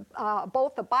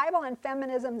both the Bible and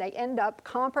feminism, they end up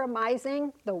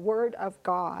compromising the Word of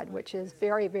God, which is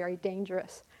very, very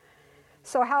dangerous.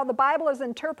 So how the Bible is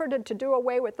interpreted to do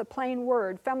away with the plain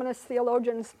Word, feminist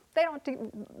theologians, they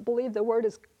don't believe the Word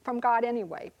is from God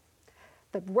anyway.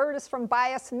 The Word is from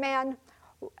biased men,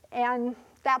 and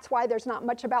that's why there's not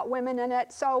much about women in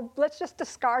it. So let's just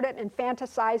discard it and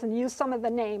fantasize and use some of the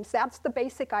names. That's the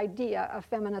basic idea of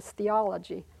feminist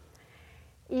theology.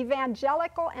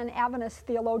 Evangelical and Adventist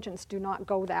theologians do not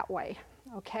go that way,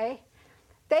 okay?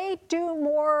 They do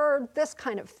more this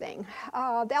kind of thing.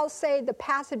 They'll say the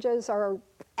passages are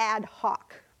ad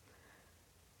hoc,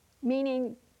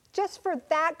 meaning just for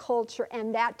that culture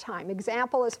and that time.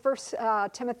 Example is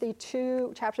 1 Timothy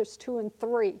 2, chapters 2 and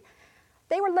 3.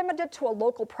 They were limited to a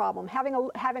local problem, having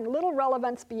little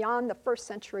relevance beyond the first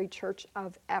century church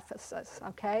of Ephesus,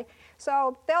 okay?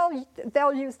 So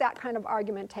they'll use that kind of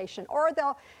argumentation. Or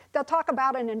they'll talk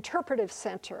about an interpretive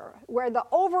center, where the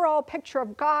overall picture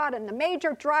of God and the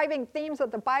major driving themes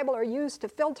of the Bible are used to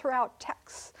filter out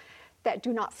texts that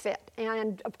do not fit.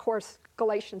 And of course,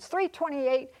 Galatians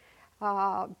 3:28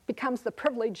 becomes the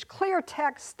privileged, clear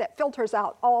text that filters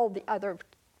out all the other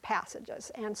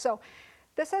passages. And so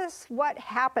this is what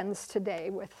happens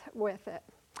today with it.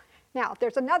 Now,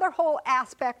 there's another whole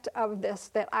aspect of this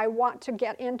that I want to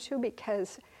get into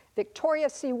because Victoria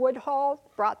C.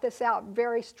 Woodhull brought this out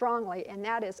very strongly, and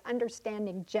that is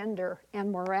understanding gender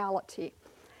and morality.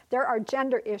 There are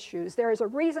gender issues. There is a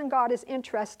reason God is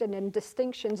interested in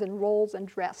distinctions in roles and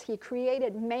dress. He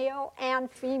created male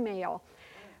and female.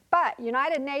 But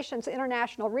United Nations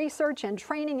International Research and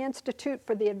Training Institute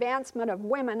for the Advancement of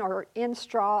Women, or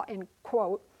INSTRA in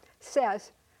quote,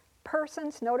 says,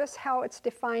 persons, notice how it's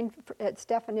defined, its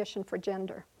definition for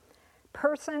gender.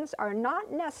 Persons are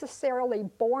not necessarily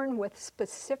born with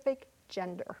specific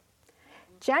gender.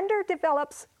 Gender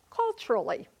develops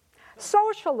culturally,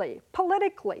 socially,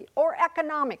 politically, or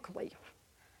economically.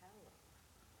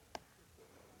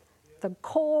 The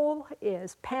goal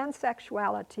is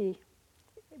pansexuality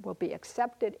will be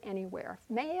accepted anywhere.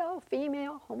 Male,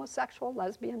 female, homosexual,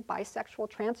 lesbian, bisexual,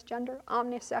 transgender,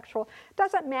 omnisexual,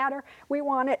 doesn't matter. We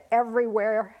want it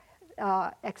everywhere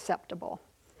acceptable.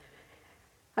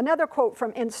 Another quote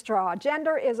from INSTRA,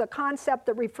 gender is a concept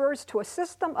that refers to a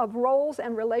system of roles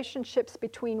and relationships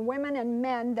between women and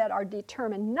men that are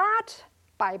determined not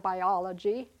by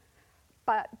biology,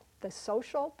 but the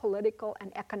social, political,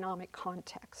 and economic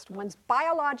context. One's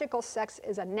biological sex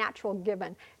is a natural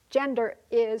given. Gender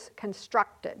is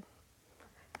constructed.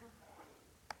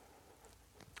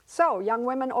 So, young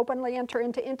women openly enter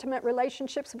into intimate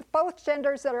relationships with both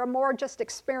genders that are more just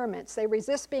experiments. They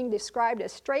resist being described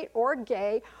as straight or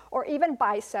gay or even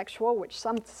bisexual, which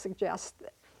some suggest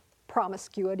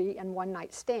promiscuity and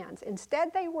one-night stands.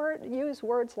 Instead, they use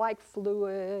words like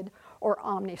fluid or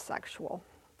omnisexual.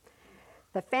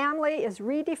 The family is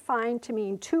redefined to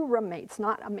mean two roommates,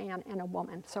 not a man and a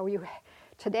woman. So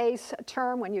today's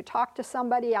term, when you talk to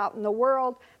somebody out in the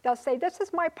world, they'll say, this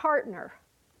is my partner.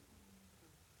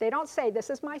 They don't say, this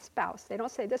is my spouse. They don't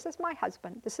say, this is my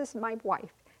husband. This is my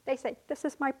wife. They say, this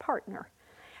is my partner.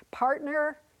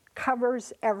 Partner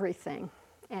covers everything,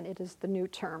 and it is the new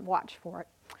term. Watch for it.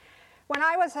 When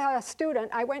I was a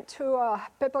student, I went to a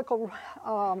biblical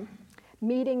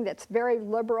meeting that's very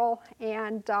liberal,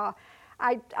 and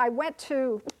I went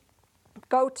to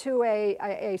go to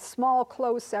a small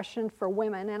closed session for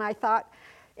women, and I thought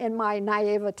in my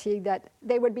naivety that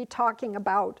they would be talking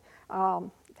about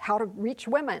how to reach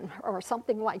women or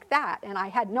something like that, and I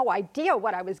had no idea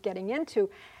what I was getting into.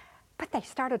 But they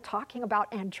started talking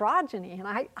about androgyny, and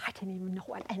I didn't even know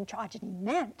what androgyny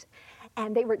meant.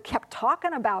 And they kept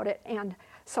talking about it, and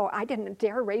so I didn't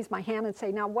dare raise my hand and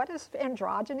say, now what is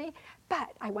androgyny? But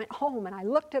I went home and I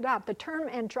looked it up. The term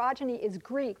androgyny is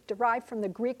Greek, derived from the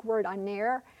Greek word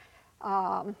aner,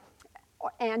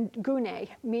 and gune,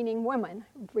 meaning woman,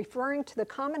 referring to the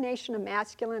combination of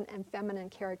masculine and feminine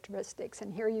characteristics.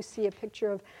 And here you see a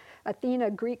picture of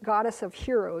Athena, Greek goddess of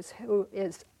heroes, who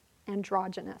is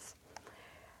androgynous.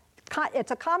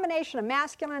 It's a combination of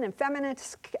masculine and feminine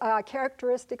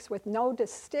characteristics with no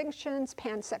distinctions.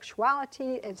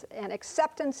 Pansexuality and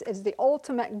acceptance is the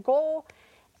ultimate goal.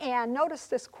 And notice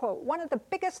this quote, one of the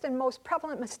biggest and most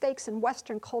prevalent mistakes in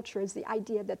Western culture is the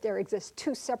idea that there exist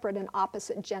two separate and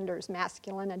opposite genders,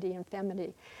 masculinity and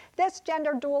femininity. This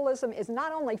gender dualism is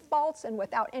not only false and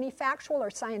without any factual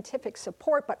or scientific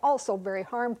support, but also very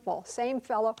harmful. Same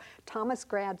fellow, Thomas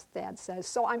Gradstad, says,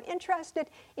 so I'm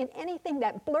interested in anything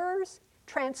that blurs,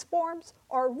 transforms,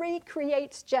 or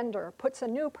recreates gender, puts a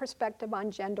new perspective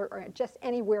on gender, or just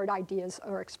any weird ideas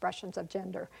or expressions of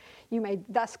gender. You may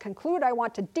thus conclude I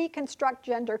want to deconstruct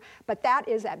gender, but that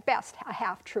is at best a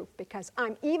half-truth, because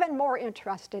I'm even more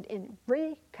interested in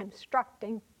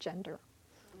reconstructing gender.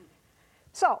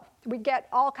 So we get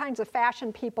all kinds of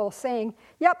fashion people saying,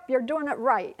 yep, you're doing it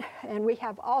right. And we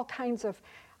have all kinds of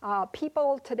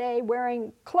people today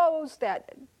wearing clothes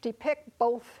that depict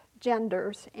both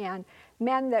genders and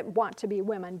men that want to be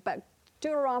women. But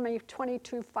Deuteronomy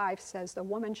 22:5 says, the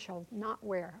woman shall not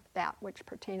wear that which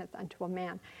pertaineth unto a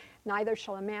man. Neither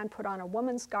shall a man put on a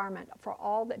woman's garment, for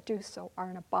all that do so are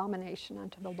an abomination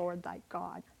unto the Lord thy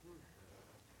God.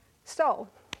 So,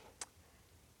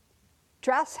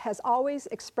 dress has always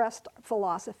expressed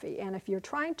philosophy, and if you're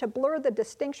trying to blur the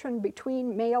distinction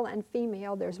between male and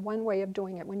female, there's one way of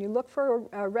doing it. When you look for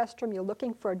a restroom, you're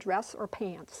looking for a dress or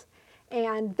pants.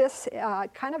 And this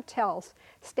kind of tells.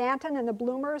 Stanton and the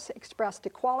Bloomers expressed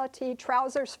equality.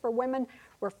 Trousers for women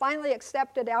were finally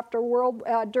accepted after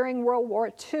during World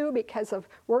War II because of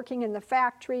working in the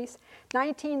factories.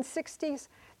 1960s,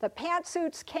 the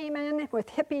pantsuits came in with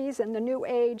hippies and the New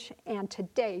Age, and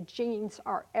today jeans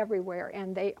are everywhere,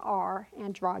 and they are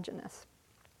androgynous.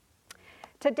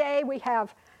 Today we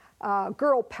have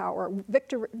girl power.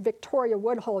 Victoria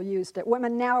Woodhull used it.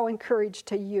 Women now encouraged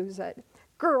to use it.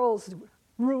 Girls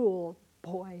rule,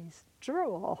 boys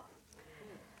drool.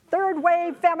 Third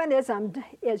wave feminism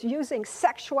is using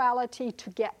sexuality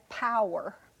to get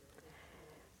power.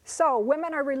 So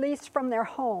women are released from their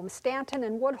homes. Stanton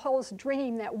and Woodhull's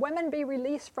dream that women be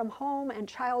released from home and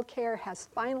childcare has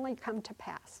finally come to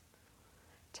pass.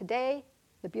 Today,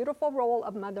 the beautiful role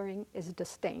of mothering is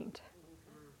disdained.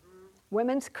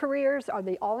 Women's careers are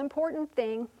the all-important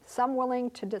thing, some willing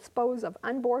to dispose of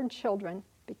unborn children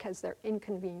because they're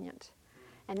inconvenient.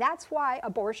 And that's why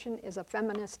abortion is a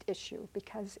feminist issue,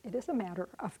 because it is a matter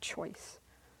of choice.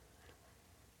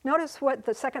 Notice what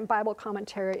the second Bible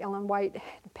commentary, Ellen White,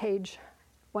 page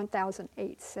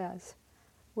 1008 says.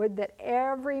 Would that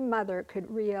every mother could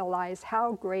realize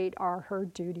how great are her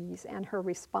duties and her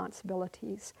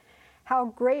responsibilities. How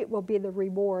great will be the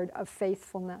reward of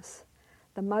faithfulness.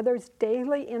 The mother's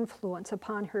daily influence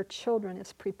upon her children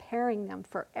is preparing them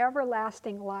for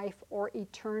everlasting life or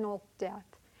eternal death.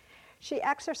 She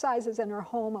exercises in her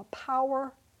home a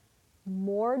power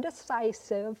more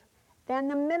decisive than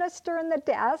the minister in the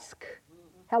desk,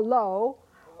 hello,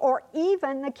 or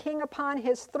even the king upon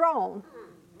his throne.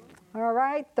 All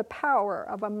right, the power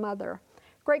of a mother.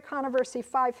 Great Controversy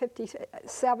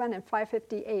 557 and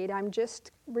 558. I'm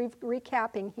just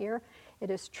recapping here.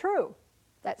 It is true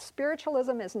that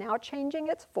spiritualism is now changing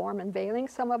its form and veiling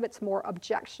some of its more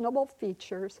objectionable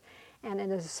features, and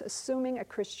it is assuming a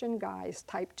Christian guise,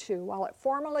 type 2. While it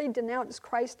formally denounced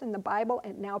Christ in the Bible,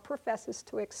 it now professes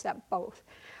to accept both.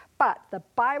 But the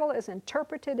Bible is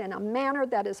interpreted in a manner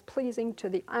that is pleasing to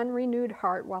the unrenewed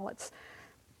heart, while its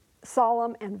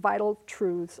solemn and vital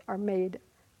truths are made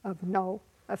of no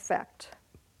effect.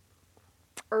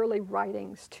 Early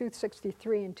writings,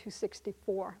 263 and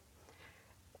 264.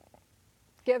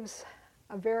 Gives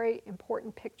a very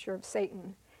important picture of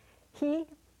Satan. He,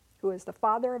 who is the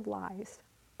father of lies,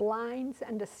 blinds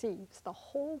and deceives the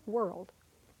whole world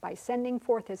by sending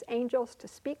forth his angels to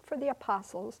speak for the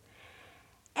apostles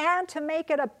and to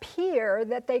make it appear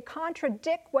that they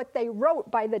contradict what they wrote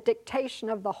by the dictation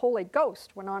of the Holy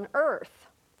Ghost when on earth.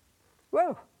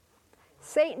 Whoa.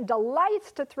 Satan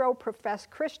delights to throw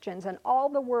professed Christians and all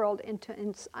the world into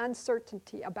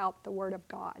uncertainty about the Word of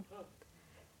God.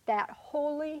 That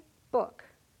holy book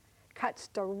cuts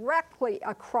directly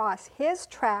across his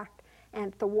track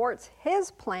and thwarts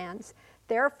his plans.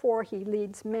 Therefore, he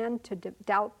leads men to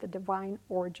doubt the divine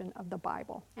origin of the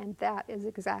Bible. And that is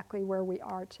exactly where we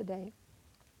are today.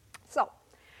 So,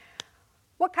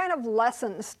 what kind of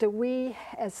lessons do we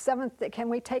as can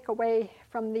we take away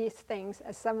from these things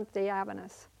as Seventh-day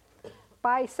Adventists?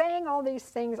 By saying all these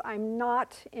things, I'm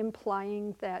not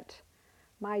implying that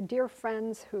my dear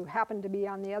friends who happen to be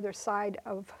on the other side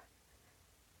of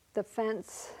the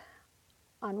fence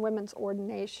on women's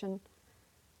ordination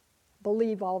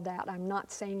believe all that. I'm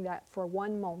not saying that for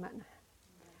one moment.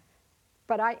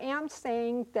 But I am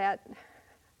saying that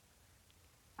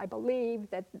I believe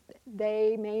that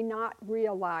they may not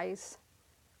realize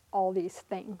all these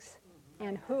things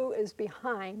and who is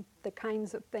behind the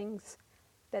kinds of things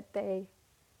that they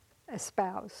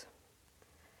espouse.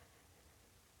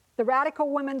 The radical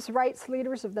women's rights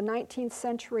leaders of the 19th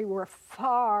century were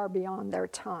far beyond their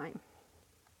time.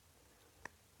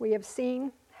 We have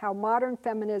seen how modern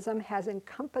feminism has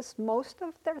encompassed most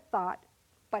of their thought,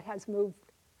 but has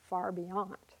moved far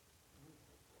beyond.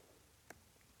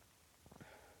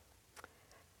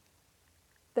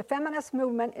 The feminist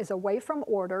movement is away from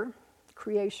order,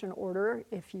 creation order,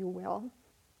 if you will.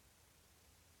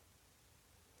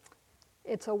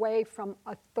 It's away from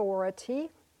authority,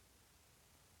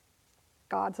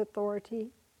 God's authority,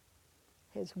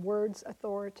 His Word's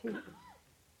authority,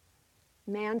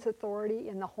 man's authority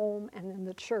in the home and in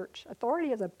the church.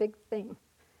 Authority is a big thing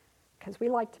because we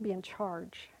like to be in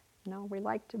charge. You know, we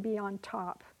like to be on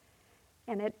top.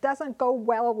 And it doesn't go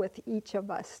well with each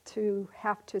of us to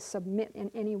have to submit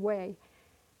in any way.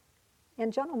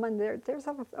 And gentlemen, there's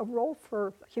a role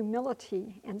for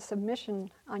humility and submission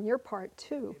on your part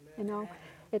too. You know,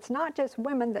 it's not just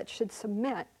women that should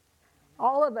submit.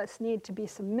 All of us need to be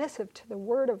submissive to the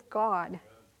Word of God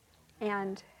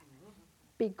and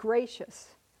be gracious.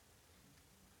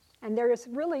 And there is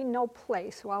really no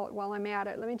place, while I'm at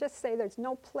it, let me just say there's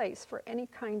no place for any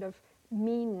kind of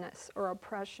meanness or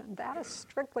oppression. That is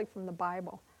strictly from the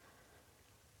Bible.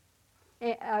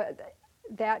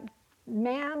 That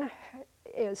man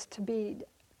is to be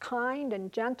kind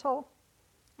and gentle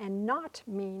and not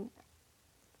mean.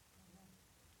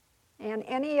 And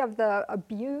any of the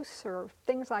abuse or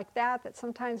things like that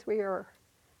sometimes we are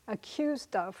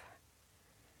accused of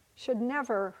should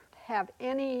never have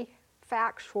any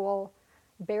factual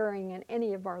bearing in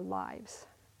any of our lives.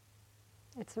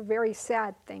 It's a very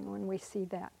sad thing when we see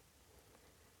that.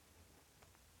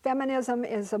 Feminism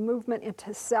is a movement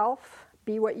into self,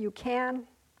 be what you can,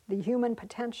 the human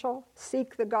potential,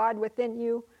 seek the God within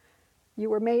you. You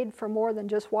were made for more than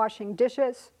just washing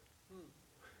dishes.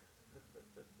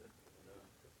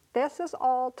 This is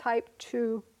all type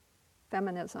 2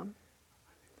 feminism.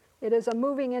 It is a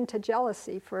moving into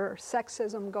jealousy, for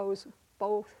sexism goes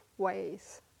both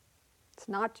ways. It's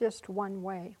not just one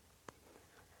way.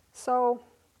 So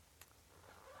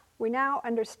we now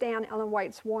understand Ellen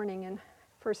White's warning in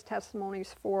 1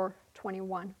 Thessalonians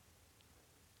 4:21.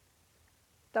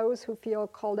 Those who feel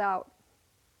called out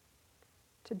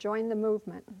to join the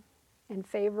movement in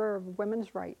favor of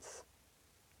women's rights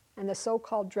and the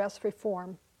so-called dress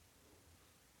reform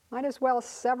might as well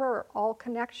sever all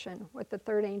connection with the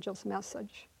third angel's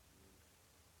message.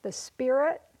 The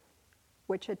spirit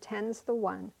which attends the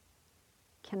one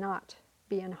cannot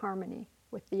be in harmony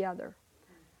with the other.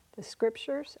 The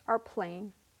scriptures are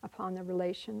plain upon the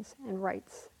relations and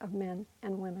rights of men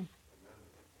and women.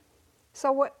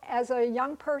 So as a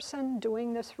young person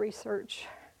doing this research,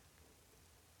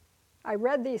 I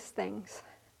read these things.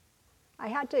 I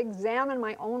had to examine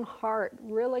my own heart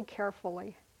really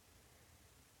carefully.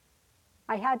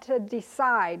 I had to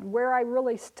decide where I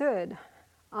really stood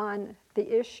on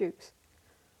the issues.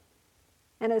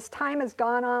 And as time has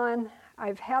gone on,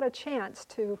 I've had a chance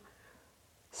to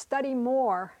study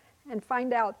more and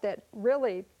find out that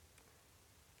really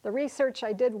the research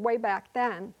I did way back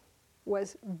then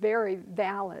was very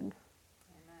valid.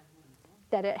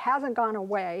 That it hasn't gone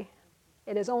away,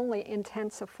 it is only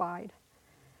intensified.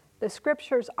 The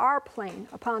scriptures are plain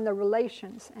upon the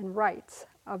relations and rights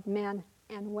of men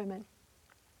and women.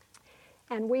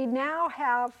 And we now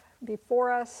have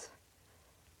before us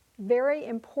very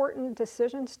important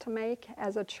decisions to make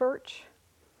as a church.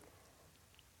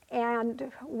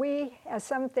 And we, as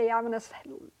Seventh-day Adventists,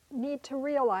 need to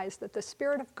realize that the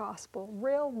spirit of gospel,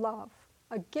 real love,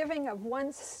 a giving of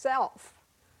oneself,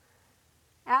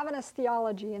 Adventist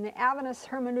theology and the Adventist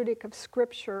hermeneutic of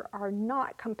Scripture are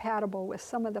not compatible with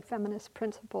some of the feminist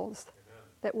principles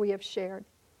that we have shared.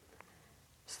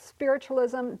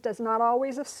 Spiritualism does not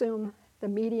always assume the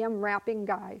medium wrapping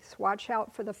guise. Watch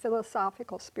out for the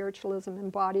philosophical spiritualism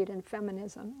embodied in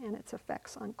feminism and its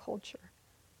effects on culture.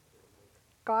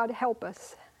 God help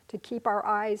us to keep our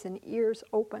eyes and ears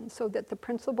open so that the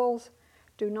principles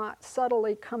do not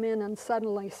subtly come in and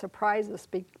suddenly surprise us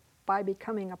by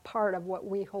becoming a part of what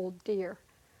we hold dear.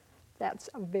 That's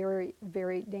a very,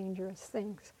 very dangerous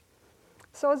thing.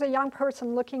 So as a young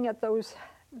person looking at those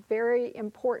very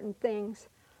important things,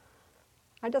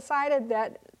 I decided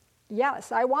that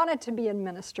yes, I wanted to be in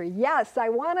ministry. Yes, I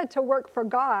wanted to work for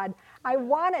God. I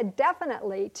wanted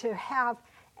definitely to have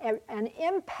an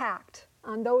impact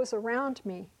on those around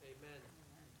me. Amen.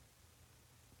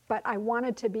 But I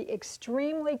wanted to be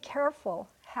extremely careful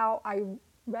how I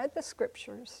read the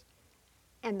scriptures,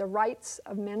 and the rights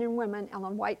of men and women,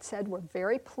 Ellen White said, were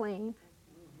very plain.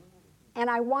 And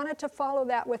I wanted to follow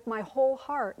that with my whole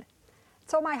heart.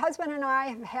 So my husband and I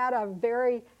have had a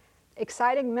very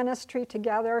exciting ministry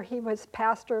together. He was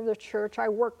pastor of the church. I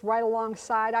worked right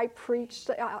alongside. I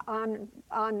preached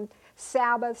on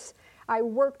Sabbaths. I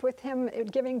worked with him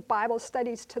giving Bible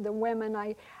studies to the women.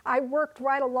 I worked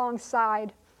right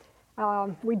alongside.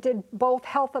 We did both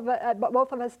of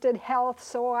us did health,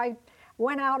 so I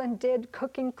went out and did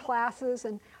cooking classes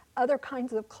and other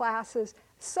kinds of classes.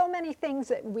 So many things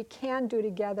that we can do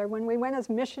together. When we went as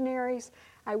missionaries,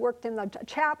 I worked in the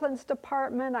chaplains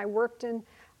department. I worked in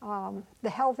the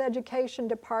health education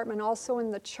department, also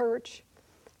in the church.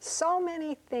 So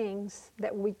many things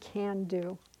that we can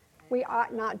do. We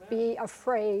ought not be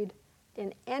afraid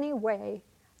in any way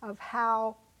of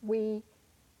how we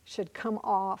should come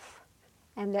off,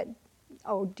 and that,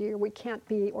 oh dear, we can't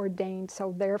be ordained,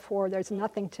 so therefore there's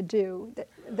nothing to do.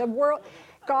 The world,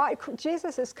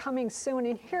 Jesus is coming soon,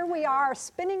 and here we are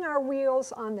spinning our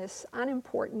wheels on this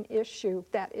unimportant issue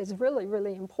that is really,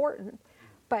 really important.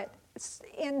 But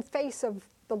in face of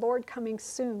the Lord coming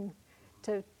soon,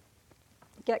 to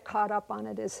get caught up on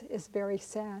it is very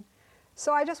sad.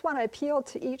 So I just want to appeal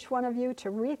to each one of you to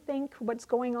rethink what's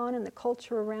going on in the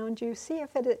culture around you. See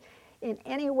if it in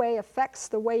any way affects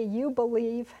the way you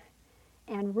believe,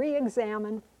 and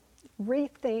re-examine,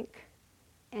 rethink,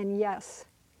 and yes,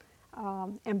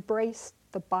 embrace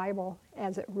the Bible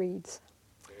as it reads.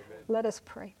 Amen. Let us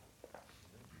pray.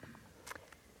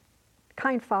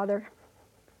 Kind Father,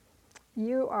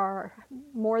 you are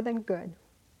more than good.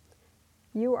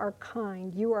 You are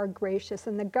kind, you are gracious,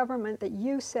 and the government that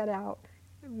you set out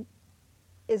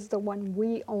is the one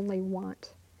we only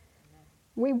want.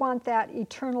 We want that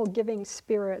eternal giving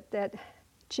spirit that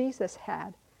Jesus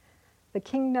had. The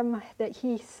kingdom that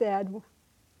he said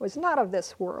was not of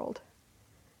this world.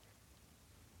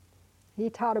 He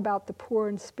taught about the poor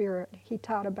in spirit. He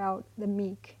taught about the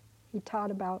meek. He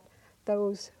taught about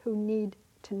those who need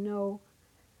to know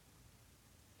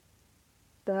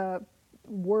the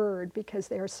word because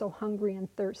they are so hungry and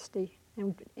thirsty.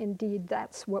 And indeed,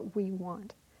 that's what we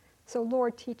want. So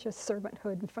Lord, teach us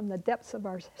servanthood from the depths of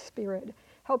our spirit.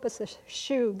 Help us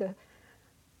eschew the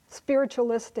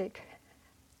spiritualistic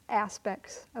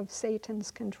aspects of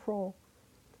Satan's control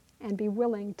and be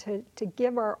willing to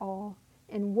give our all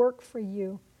and work for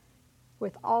you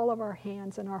with all of our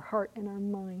hands and our heart and our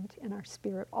mind and our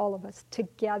spirit, all of us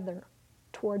together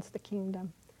towards the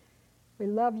kingdom. We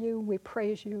love you, we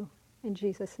praise you, in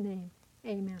Jesus' name,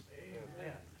 amen.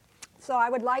 Amen. So I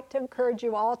would like to encourage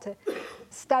you all to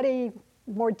study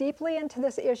more deeply into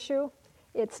this issue.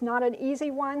 It's not an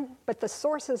easy one, but the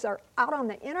sources are out on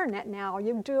the internet now.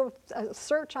 You do a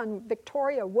search on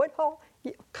Victoria Woodhull,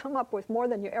 you come up with more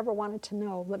than you ever wanted to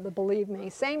know, believe me.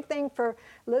 Same thing for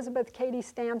Elizabeth Cady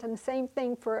Stanton, same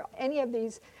thing for any of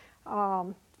these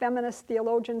feminist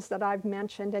theologians that I've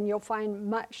mentioned, and you'll find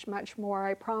much, much more,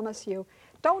 I promise you.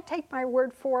 Don't take my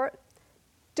word for it.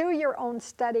 Do your own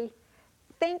study.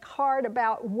 Think hard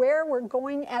about where we're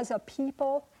going as a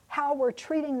people, how we're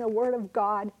treating the Word of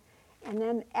God, and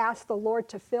then ask the Lord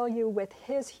to fill you with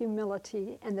His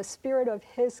humility and the spirit of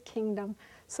His kingdom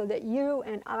so that you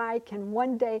and I can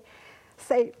one day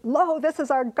say, lo, this is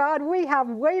our God. We have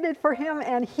waited for Him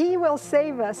and He will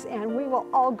save us and we will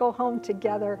all go home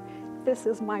together. This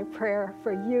is my prayer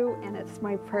for you and it's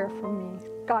my prayer for me.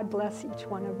 God bless each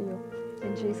one of you.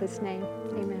 In Jesus' name,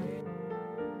 amen.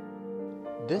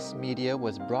 This media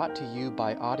was brought to you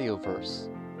by Audioverse,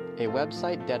 a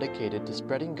website dedicated to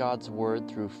spreading God's Word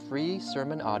through free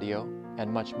sermon audio and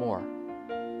much more.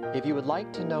 If you would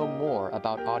like to know more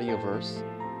about Audioverse,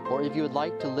 or if you would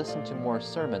like to listen to more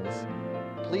sermons,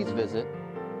 please visit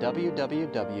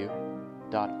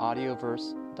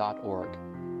www.audioverse.org.